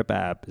it. The Trip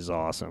app is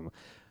awesome.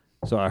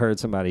 So I heard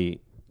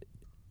somebody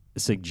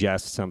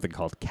suggest something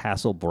called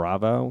Castle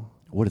Bravo.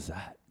 What is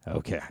that?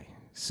 Okay.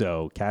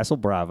 So Castle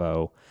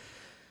Bravo,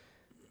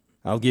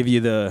 I'll give you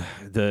the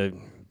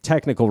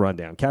technical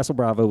rundown. Castle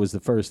Bravo was the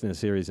first in a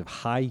series of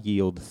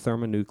high-yield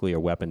thermonuclear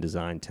weapon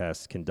design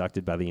tests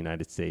conducted by the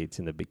United States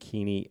in the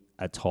Bikini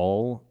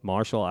Atoll,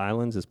 Marshall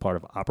Islands, as part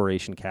of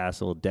Operation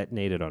Castle,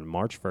 detonated on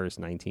March 1st,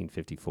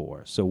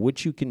 1954. So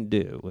what you can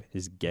do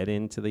is get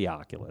into the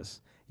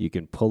Oculus. You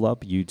can pull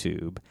up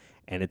YouTube,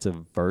 and it's a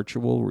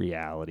virtual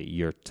reality.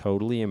 You're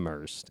totally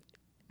immersed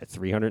at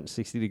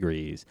 360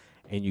 degrees,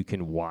 and you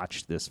can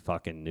watch this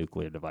fucking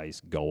nuclear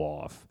device go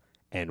off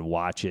and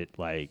watch it.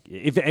 Like,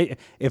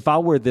 if I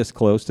were this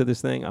close to this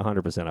thing,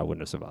 100% I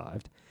wouldn't have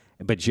survived.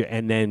 But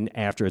and then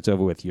after it's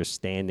over with, you're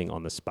standing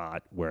on the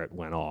spot where it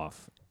went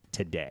off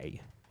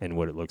today and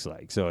what it looks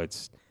like. So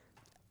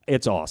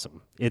it's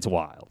awesome. It's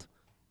wild.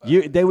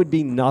 There would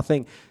be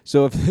nothing.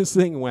 So if this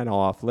thing went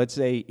off, let's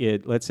say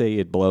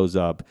it blows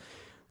up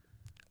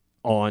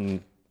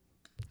on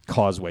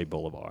Causeway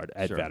Boulevard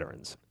at Sure.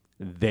 Veterans.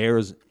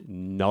 There's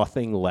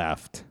nothing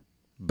left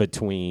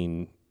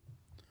between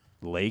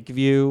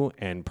Lakeview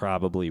and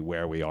probably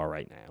where we are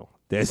right now.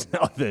 There's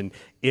nothing.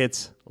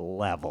 It's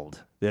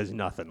leveled. There's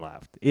nothing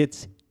left.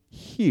 It's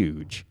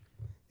huge.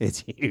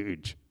 It's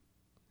huge.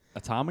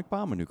 Atomic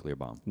bomb or nuclear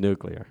bomb?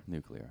 Nuclear.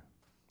 Nuclear.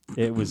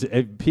 It was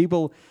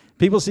people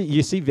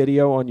see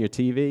video on your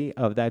TV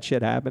of that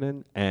shit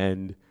happening,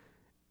 and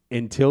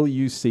until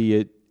you see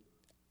it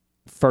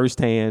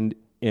firsthand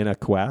in a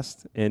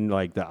Quest, in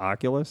like the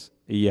Oculus,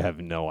 you have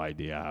no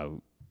idea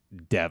how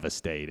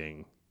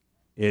devastating.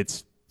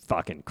 It's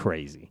fucking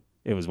crazy.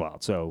 It was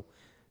wild. So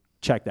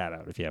check that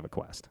out if you have a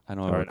Quest. I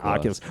don't have or a an Quest.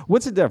 Oculus.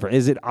 What's the difference?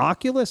 Is it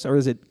Oculus or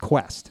is it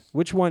Quest?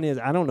 Which one is?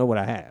 I don't know what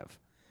I have.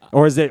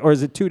 Or is it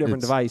two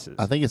different It's- devices?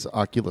 I think it's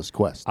Oculus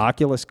Quest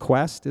Oculus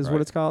Quest is what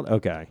Right. it's called?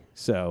 Okay.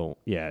 So,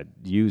 yeah,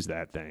 use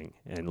that thing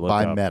and look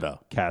by up Meta.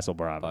 Castle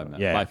Bravo.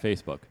 By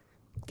Facebook.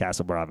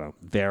 Castle Bravo.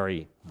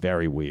 Very,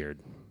 very weird.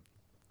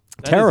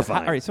 That is-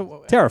 Terrifying. all right,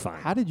 so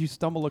Terrifying. How did you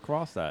stumble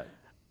across that?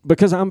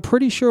 Because I'm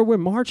pretty sure we're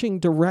marching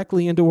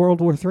directly into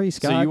World War III,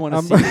 Scott. So you want to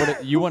I'm- see what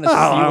it, you want to see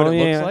Oh, what it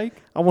yeah. looks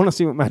like? I want to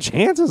see what my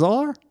chances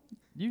are.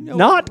 You know,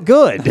 Not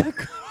good.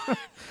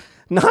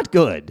 Not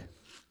good.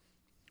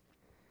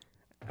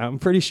 I'm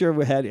pretty sure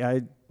we had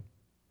We're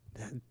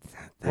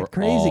that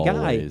crazy guy.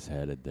 always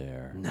headed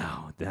there.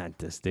 No,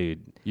 this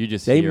dude. You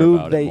just They hear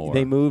moved. about it more.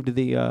 They moved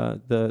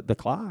the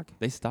clock.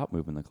 They stopped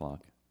moving the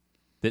clock.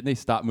 Didn't they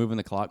stop moving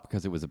the clock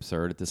because it was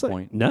absurd at this It's like,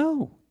 point?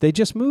 no, they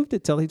just moved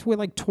it till we're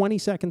like 20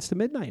 seconds to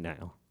midnight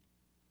now.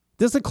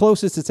 This is the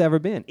closest it's ever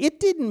been. It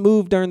didn't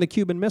move during the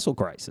Cuban Missile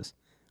Crisis.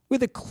 We're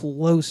the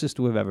closest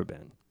we've ever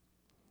been.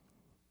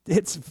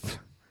 It's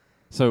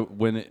So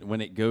when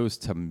it goes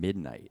to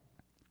midnight,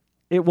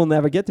 it will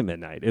never get to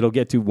midnight. It'll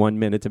get to 1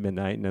 minute to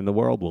midnight, and then the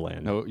world will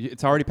end. no,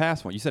 it's already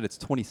past one. You said it's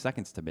 20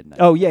 seconds to midnight.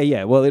 Oh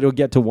yeah. Well, it'll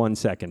get to 1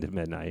 second to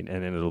midnight,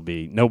 and then it'll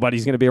be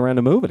nobody's going to be around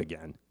to move it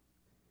again.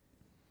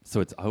 So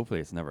it's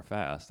hopefully it's never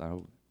fast. I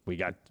hope. We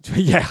got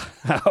yeah.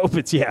 I hope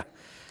it's yeah.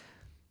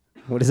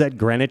 What is that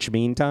Greenwich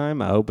Mean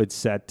Time? I hope it's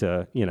set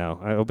to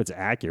I hope it's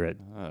accurate.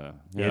 I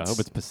It's- hope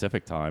it's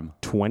Pacific time.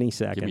 20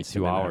 seconds. Give me to 2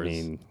 midnight. hours I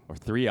mean, or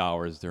 3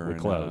 hours during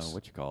close.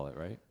 what you call it,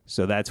 right?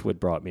 so that's what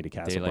brought me to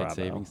Castle Daylight Bravo.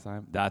 savings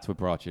time. That's what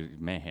brought you,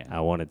 man.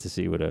 I wanted to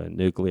see what a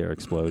nuclear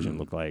explosion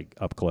looked like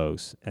up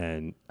close,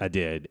 and I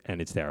did, and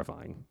it's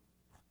terrifying.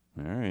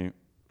 All right.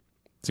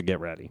 So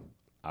get ready.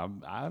 I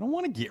don't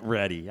want to get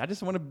ready. I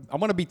just want to. I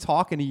want to be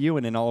talking to you,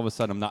 and then all of a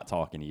sudden, I'm not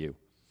talking to you.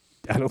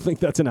 I don't think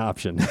that's an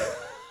option.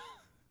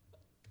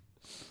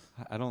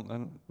 I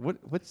don't.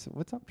 What's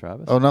up,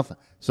 Travis? Oh, nothing.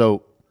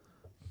 So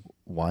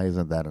why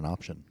isn't that an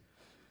option?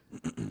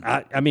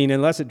 I mean,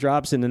 unless it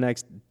drops in the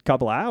next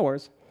couple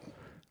hours.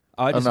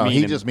 I Oh, no, mean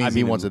he in- just I means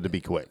he mean wants in- it to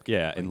be quick.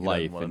 Yeah, in He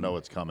life. want to and- know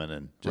it's coming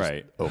and just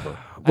Right. over.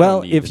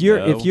 Well, need if to you're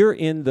know. if you're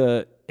in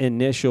the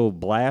initial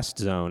blast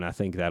zone, I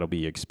think that'll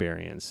be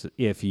experience.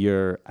 If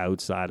you're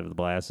outside of the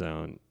blast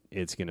zone,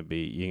 you're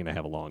gonna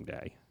have a long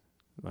day.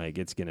 Like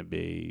it's gonna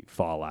be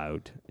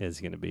fallout.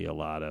 It's gonna be a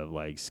lot of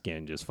like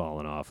skin just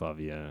falling off of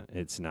you.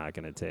 It's not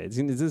gonna take.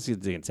 This is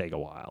gonna take a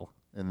while.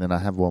 And then I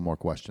have one more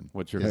question.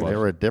 What's your Is question?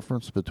 there a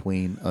difference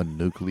between a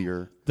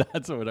nuclear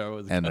That's what I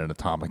was. and an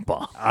atomic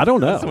bomb? I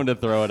don't I just know. wanted to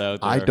throw it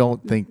out there. I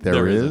don't think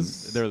there isn't.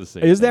 is. They're the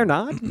same. Is thing. there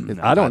not?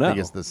 I don't know. I think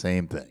it's the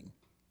same thing.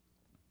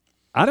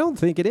 I don't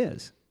think it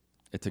is.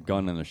 It's a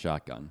gun and a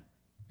shotgun.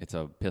 It's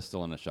a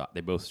pistol and a shot.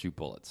 They both shoot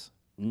bullets.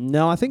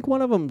 No, I think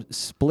one of them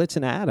splits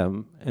an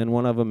atom, and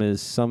one of them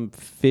is some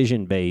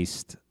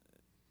fission-based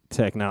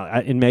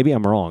technology. And maybe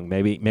I'm wrong.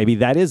 Maybe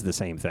that is the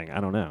same thing. I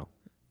don't know.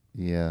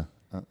 Yeah,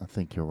 I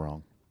think you're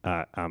wrong.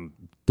 I'm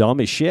dumb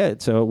as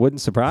shit, so it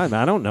wouldn't surprise me.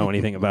 I don't know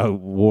anything about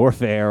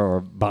warfare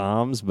or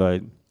bombs,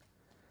 but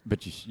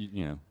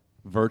you know,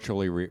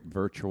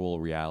 virtual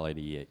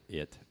reality.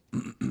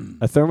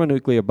 A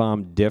thermonuclear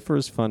bomb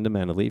differs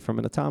fundamentally from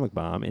an atomic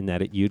bomb in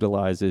that it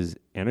utilizes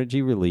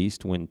energy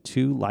released when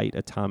two light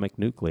atomic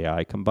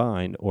nuclei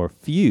combine or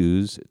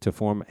fuse to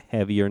form a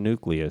heavier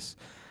nucleus.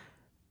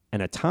 An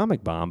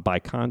atomic bomb, by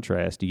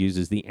contrast,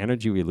 uses the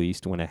energy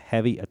released when a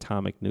heavy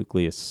atomic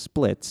nucleus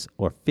splits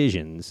or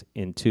fissions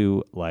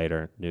into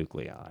lighter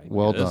nuclei.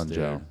 Well Yes, done, dude.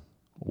 Joe.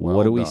 What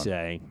Well do we done.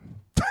 say?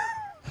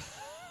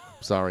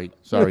 Sorry,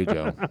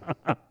 Joe.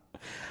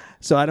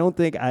 So I don't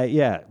think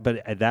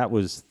but that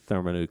was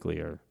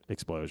thermonuclear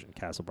explosion,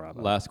 Castle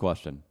Bravo. Last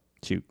question.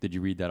 Shoot. Did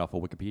you read that off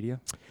of Wikipedia?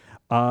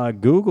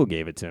 Google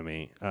gave it to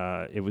me.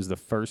 It was the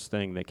first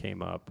thing that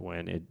came up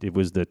when it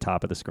was the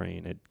top of the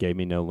screen. It gave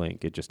me no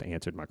link. It just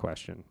answered my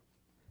question.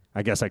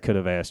 I guess I could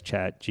have asked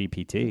Chat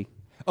GPT.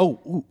 Oh,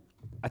 ooh,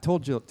 I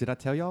told you. Did I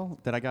tell y'all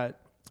that I got?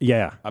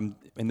 Yeah. I'm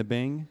in the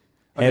Bing.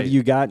 Have Okay,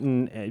 you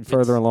gotten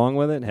further along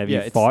with it? Have yeah,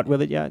 you it's- fought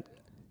with it yet?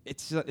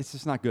 It's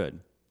just not good.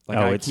 Like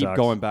Oh, I it keep sucks.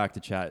 going back to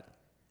Chat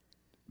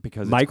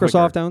because it's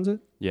Microsoft quicker. owns it?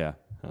 Yeah.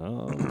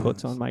 Oh,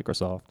 puts on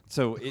Microsoft.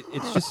 So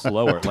it's just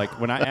slower. Like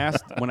when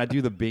I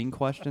do the Bing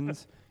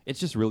questions, it's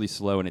just really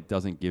slow and it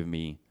doesn't give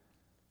me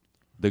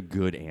the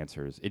good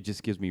answers. It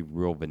just gives me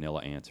real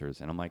vanilla answers,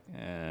 and I'm like,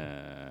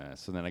 eh.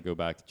 So then I go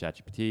back to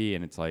ChatGPT,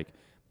 and it's like,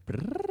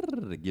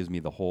 it gives me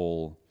the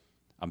whole,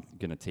 I'm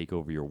gonna take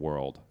over your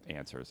world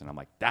answers, and I'm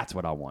like, that's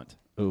what I want.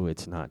 Ooh,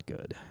 it's not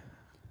good.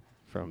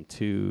 From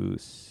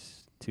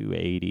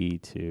 280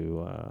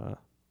 to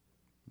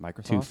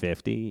Microsoft.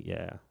 250,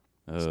 yeah.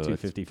 It's It's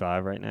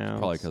 255 right now.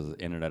 probably because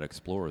Internet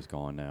Explorer is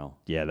gone now.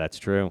 Yeah, that's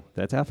true.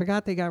 I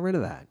forgot they got rid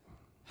of that.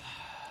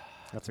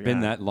 It's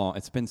been that long.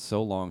 It's been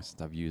so long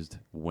since I've used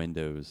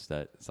Windows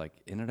that it's like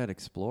Internet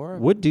Explorer.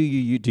 What do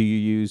you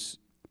use?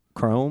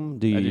 Chrome?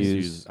 Do you I just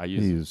use? I You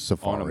use use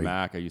Safari. on a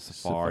Mac. I use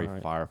Safari,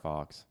 Safari.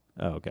 Firefox.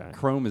 Oh, okay.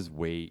 Chrome is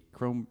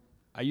Chrome.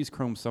 I use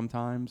Chrome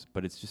sometimes,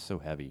 but it's just so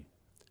heavy.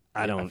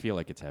 I don't- feel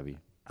like it's heavy.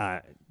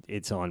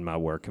 It's on my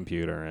work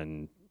computer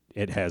and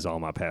it has all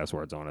my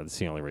passwords on it. That's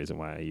the only reason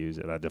why I use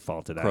it. I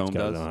default to that. Chrome 'cause I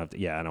does? don't have to,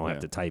 I don't Yeah.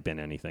 have to type in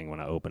anything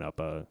when I open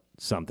up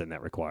something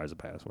that requires a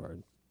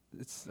password.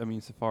 I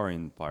mean, Safari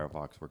and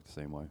Firefox work the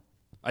same way.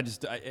 I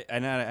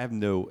have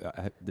no.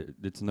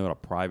 It's not a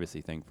privacy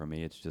thing for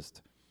me. It's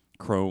just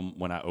Chrome.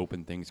 When I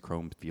open things,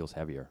 Chrome feels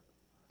heavier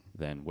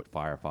than what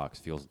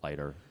Firefox feels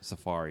lighter.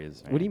 Safari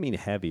is. What do you mean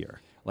heavier?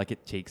 Like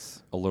it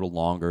takes a little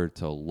longer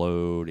to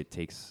load.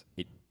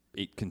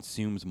 It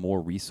consumes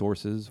more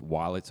resources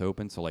while it's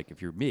open. So like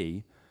if you're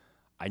me,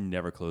 I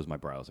never close my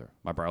browser.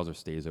 My browser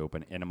stays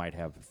open, and I might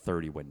have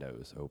 30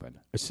 windows open.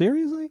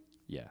 Seriously?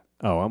 Yeah.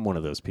 Oh, I'm one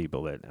of those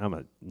people that I'm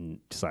a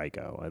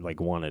psycho. I like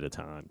one at a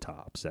time,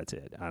 tops. That's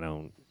it. I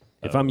don't.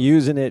 If I'm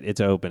using it, it's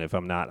open. If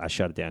I'm not, I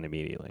shut it down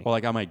immediately. Well,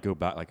 like I might go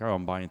back, like, oh,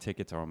 I'm buying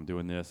tickets, or I'm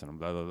doing this,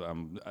 and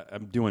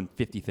I'm doing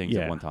 50 things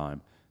Yeah. at one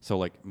time. So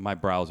like my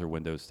browser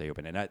windows stay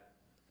open, and that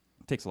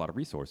takes a lot of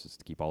resources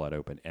to keep all that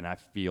open. And I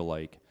feel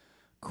like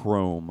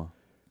Chrome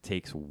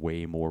takes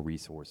way more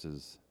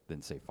resources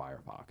than say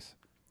Firefox.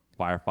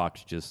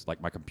 Firefox just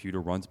like my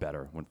computer runs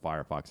better when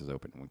Firefox is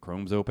open. When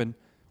Chrome's open,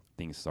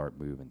 things start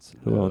moving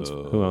slow.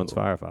 Who owns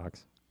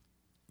Firefox?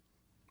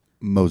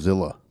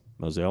 Mozilla.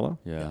 Mozilla?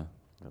 Yeah.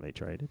 Are they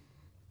traded?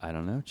 I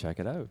don't know. Check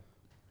it out.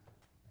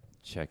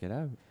 Check it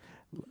out.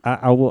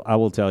 I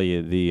will tell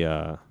you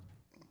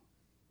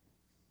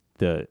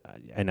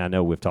and I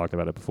know we've talked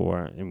about it before,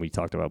 and we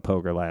talked about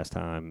poker last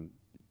time.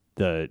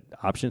 The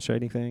options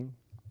trading thing,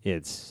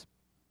 it's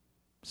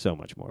so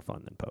much more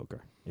fun than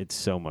poker. It's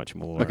so much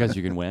more Because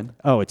you can win.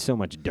 oh, it's so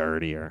much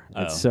dirtier.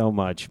 Oh. It's so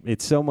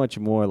much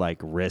more like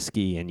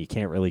risky, and you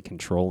can't really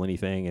control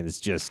anything. And it's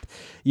just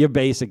you're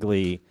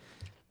basically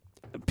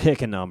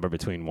pick a number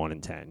between 1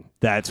 and 10.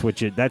 That's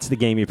the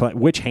game you're playing.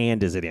 Which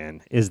hand is it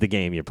in? Is the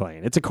game you're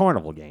playing? It's a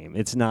carnival game.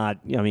 It's not.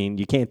 I mean,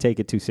 you can't take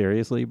it too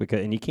seriously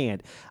and you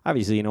can't.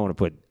 Obviously, you don't want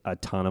to put a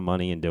ton of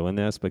money in doing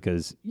this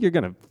because you're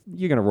gonna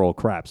roll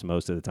craps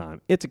most of the time.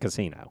 It's a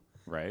casino.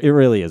 Right. It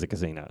really is a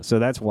casino. So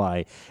that's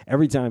why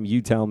every time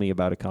you tell me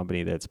about a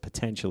company that's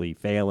potentially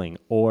failing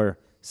or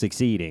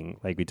succeeding,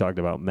 like we talked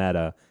about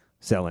Meta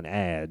selling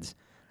ads,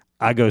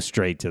 I go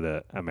straight to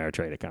the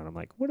Ameritrade account. I'm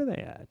like, what are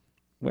they at?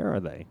 Where are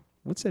they?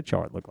 What's that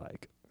chart look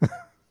like?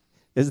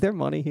 Is there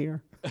money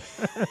here?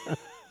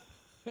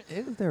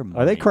 Is there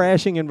Are they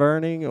crashing and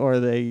burning, or are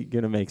they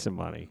going to make some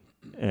money?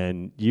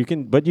 And you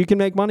can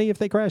make money if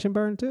they crash and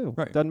burn too.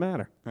 Right. Doesn't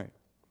matter. Right.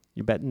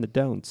 You're betting the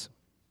don'ts.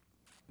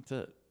 That's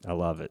it. I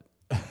love it.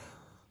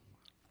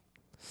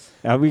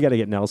 We got to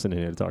get Nelson in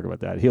here to talk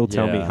about that. He'll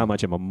tell me Yeah. how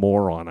much of a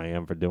moron I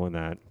am for doing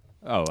that.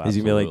 Oh, He's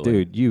gonna be like,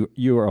 dude,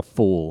 you are a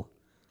fool.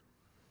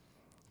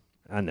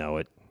 I know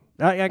it.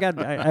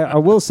 I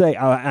will say,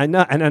 I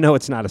know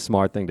it's not a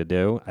smart thing to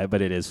do,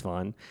 but it is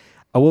fun.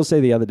 I will say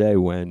the other day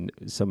when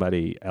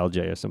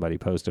LJ or somebody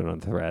posted on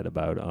a thread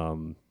about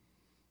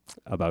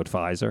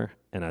Pfizer,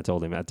 and I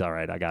told him that's all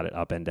right. I got it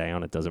up and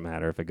down. It doesn't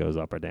matter if it goes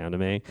up or down to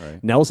me.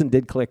 Right. Nelson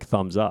did click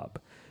thumbs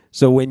up.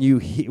 So when you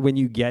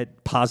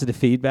get positive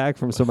feedback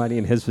from somebody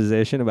in his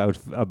position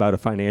about a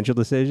financial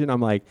decision,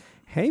 I'm like,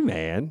 hey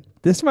man,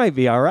 this might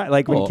be all right.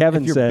 Like when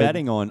Kevin if you're said,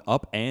 betting on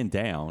up and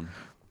down,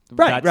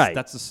 Right, right.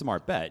 That's a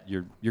smart bet.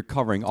 You're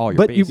covering all your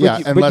But you- bases. Yeah,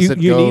 but unless it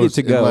you goes, need it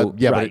to go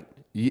right.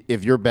 But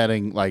if you're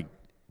betting like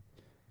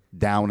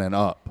down and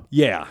up,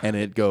 yeah, and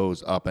it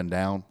goes up and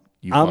down,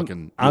 you I'm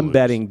lose.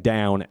 betting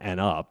down and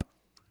up,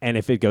 and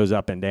if it goes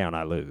up and down,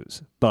 I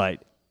lose.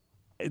 But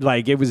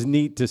like it was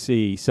neat to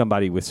see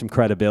somebody with some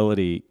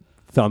credibility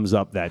thumbs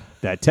up that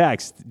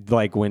text,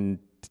 like when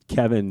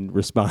Kevin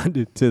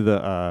responded to the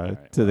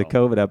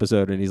COVID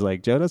episode, and he's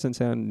like, Joe doesn't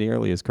sound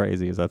nearly as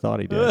crazy as I thought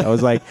he did. I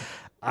was like,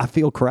 I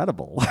feel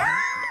credible.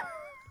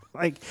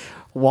 Like,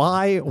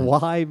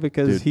 why?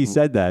 Because Dude, he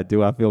said that.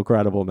 Do I feel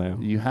credible now?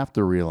 You have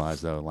to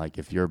realize though, like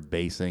if you're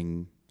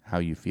basing how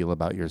you feel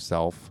about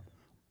yourself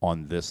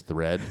on this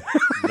thread,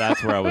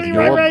 That's where I was your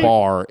going.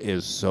 bar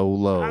is so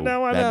low I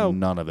know. that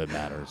none of it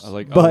matters. I was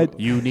like, But-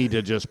 you need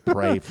to just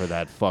pray for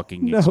that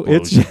fucking No,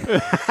 explosion.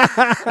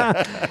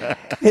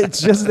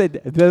 It's just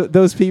that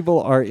those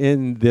people are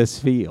in this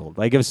field.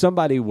 Like if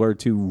somebody were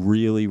to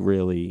really,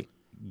 really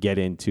get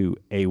into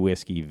a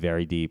whiskey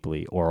very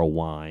deeply or a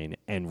wine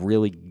and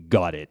really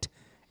gut it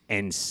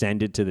and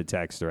send it to the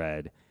text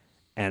thread,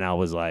 and I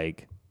was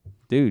like,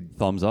 dude,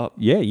 thumbs up.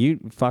 yeah, you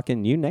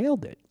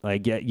nailed it.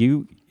 Like, yeah,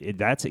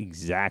 that's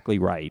exactly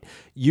right.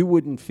 You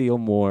wouldn't feel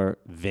more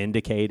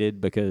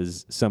vindicated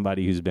because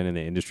somebody who's been in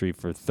the industry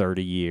for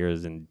 30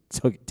 years and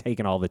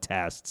taken all the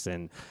tests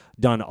and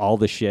done all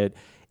the shit.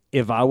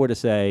 If I were to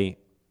say,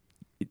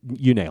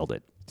 you nailed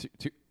it.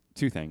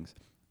 Two things.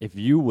 If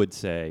you would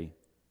say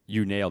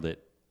you nailed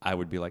it, I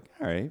would be like,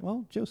 all right,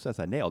 well, Joe says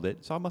I nailed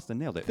it, so I must have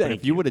nailed it. But Thank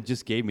if you would have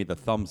just gave me the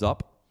thumbs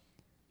up,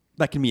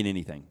 that can mean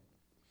anything.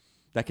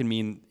 That can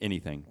mean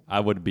anything. I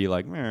would be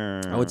like,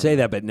 I would say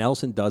that, but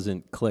Nelson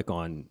doesn't click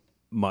on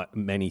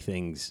many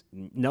things.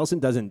 Nelson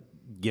doesn't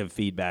give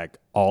feedback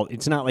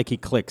it's not like he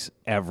clicks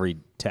every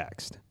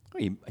text.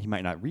 he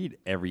might not read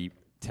every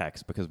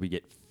text because we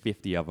get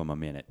 50 of them a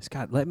minute.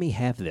 Scott, let me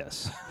have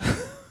this.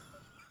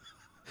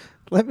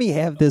 Let me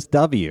have this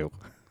W.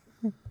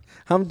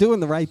 I'm doing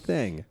the right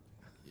thing.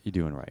 You're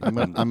doing right. I'm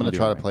gonna You're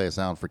try doing to play a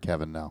sound for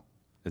Kevin now. right.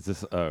 Is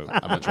this? Oh,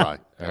 I'm gonna try.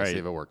 All right. See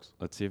if it works.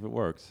 Let's see if it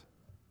works.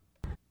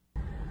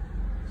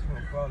 It's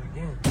gonna fall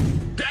again.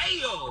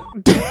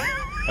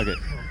 Okay. It's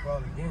gonna fall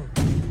again.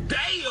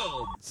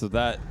 So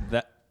that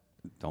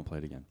don't play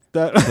it again.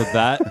 That-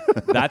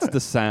 So that's the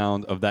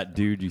sound of that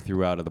dude you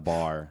threw out of the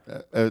bar.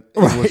 It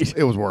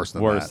was worse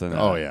than Worse that. than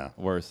that. Oh yeah.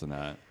 Worse than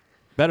that.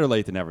 Better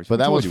late than never. But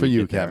that Told was for we'd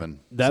you, get there. Kevin.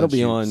 That'll Since be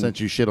you- on- since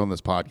you shit on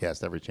this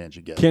podcast every chance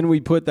you get. Can we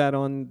put that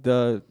on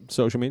the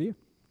social media?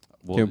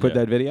 Well, Can we put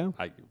yeah. that video?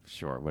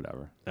 Sure,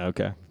 whatever.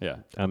 Okay. Yeah.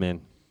 I'm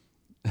in.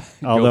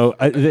 Although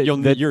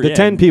You're the in.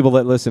 10 people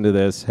that listen to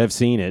this have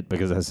seen it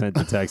because I sent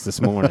the text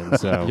this morning.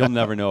 So You'll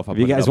never know if I if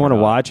you put it guys up or want to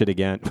not. watch it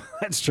again,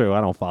 that's true.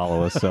 I don't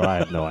follow us, so I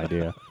have no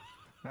idea.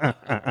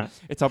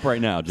 It's up right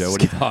now, Joe.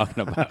 What are you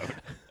talking about?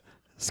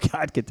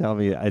 Scott can tell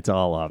me it's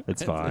all up.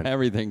 It's fine.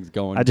 Everything's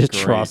going. I just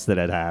great. trust that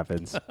it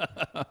happens.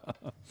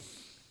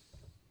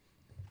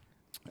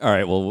 All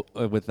right. Well,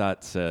 with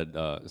that said,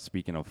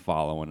 speaking of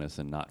following us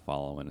and not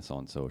following us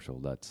on social,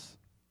 that's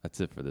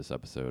it for this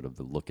episode of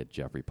the Look at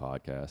Jeffrey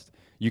podcast.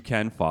 You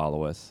can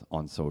follow us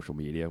on social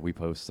media. We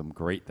post some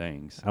great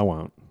things. I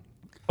won't.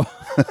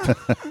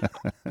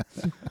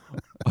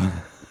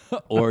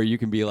 Or you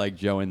can be like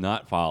Joe and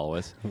not follow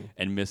us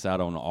and miss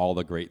out on all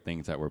the great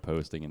things that we're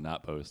posting and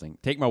not posting.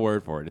 Take my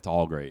word for it. It's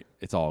all great.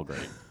 It's all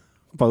great.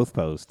 Both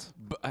posts.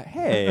 But,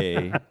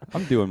 hey,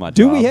 I'm doing my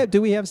Do job.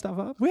 we have stuff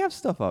up? We have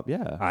stuff up,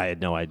 yeah. I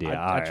had no idea.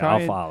 All right, try I'll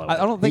and- follow. I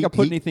don't think He- I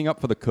put he- anything up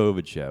for the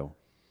COVID show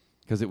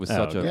because it was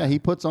such a Yeah, he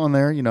puts on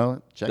there.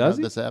 Check Does out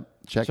he? this app.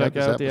 Check Check out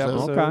this out the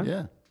episode.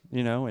 episode.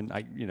 Yeah.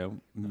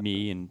 and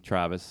me and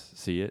Travis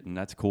see it, and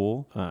that's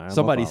cool. All right, we'll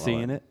Somebody's follow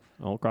seeing it.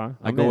 Okay. I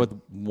I'm go in. with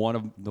one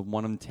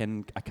of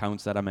 10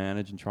 accounts that I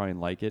manage and try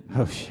and like it, and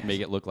Oh, shit. make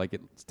it look like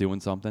it's doing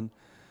something,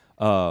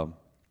 or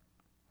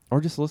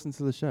just listen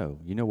to the show.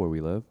 You know where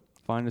we live.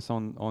 Find us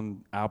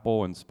on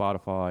Apple and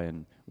Spotify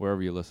and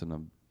wherever you listen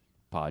to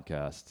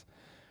podcasts.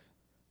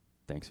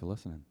 Thanks for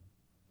listening.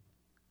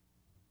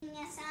 Sing a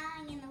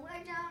song and the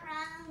words all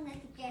wrong,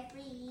 like a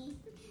Jeffrey,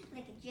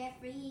 like a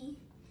Jeffrey.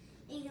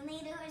 You can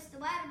lead a horse to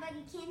water, but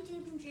you can't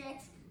do some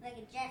tricks, like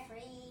a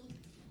Jeffrey,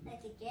 like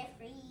a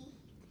Jeffrey.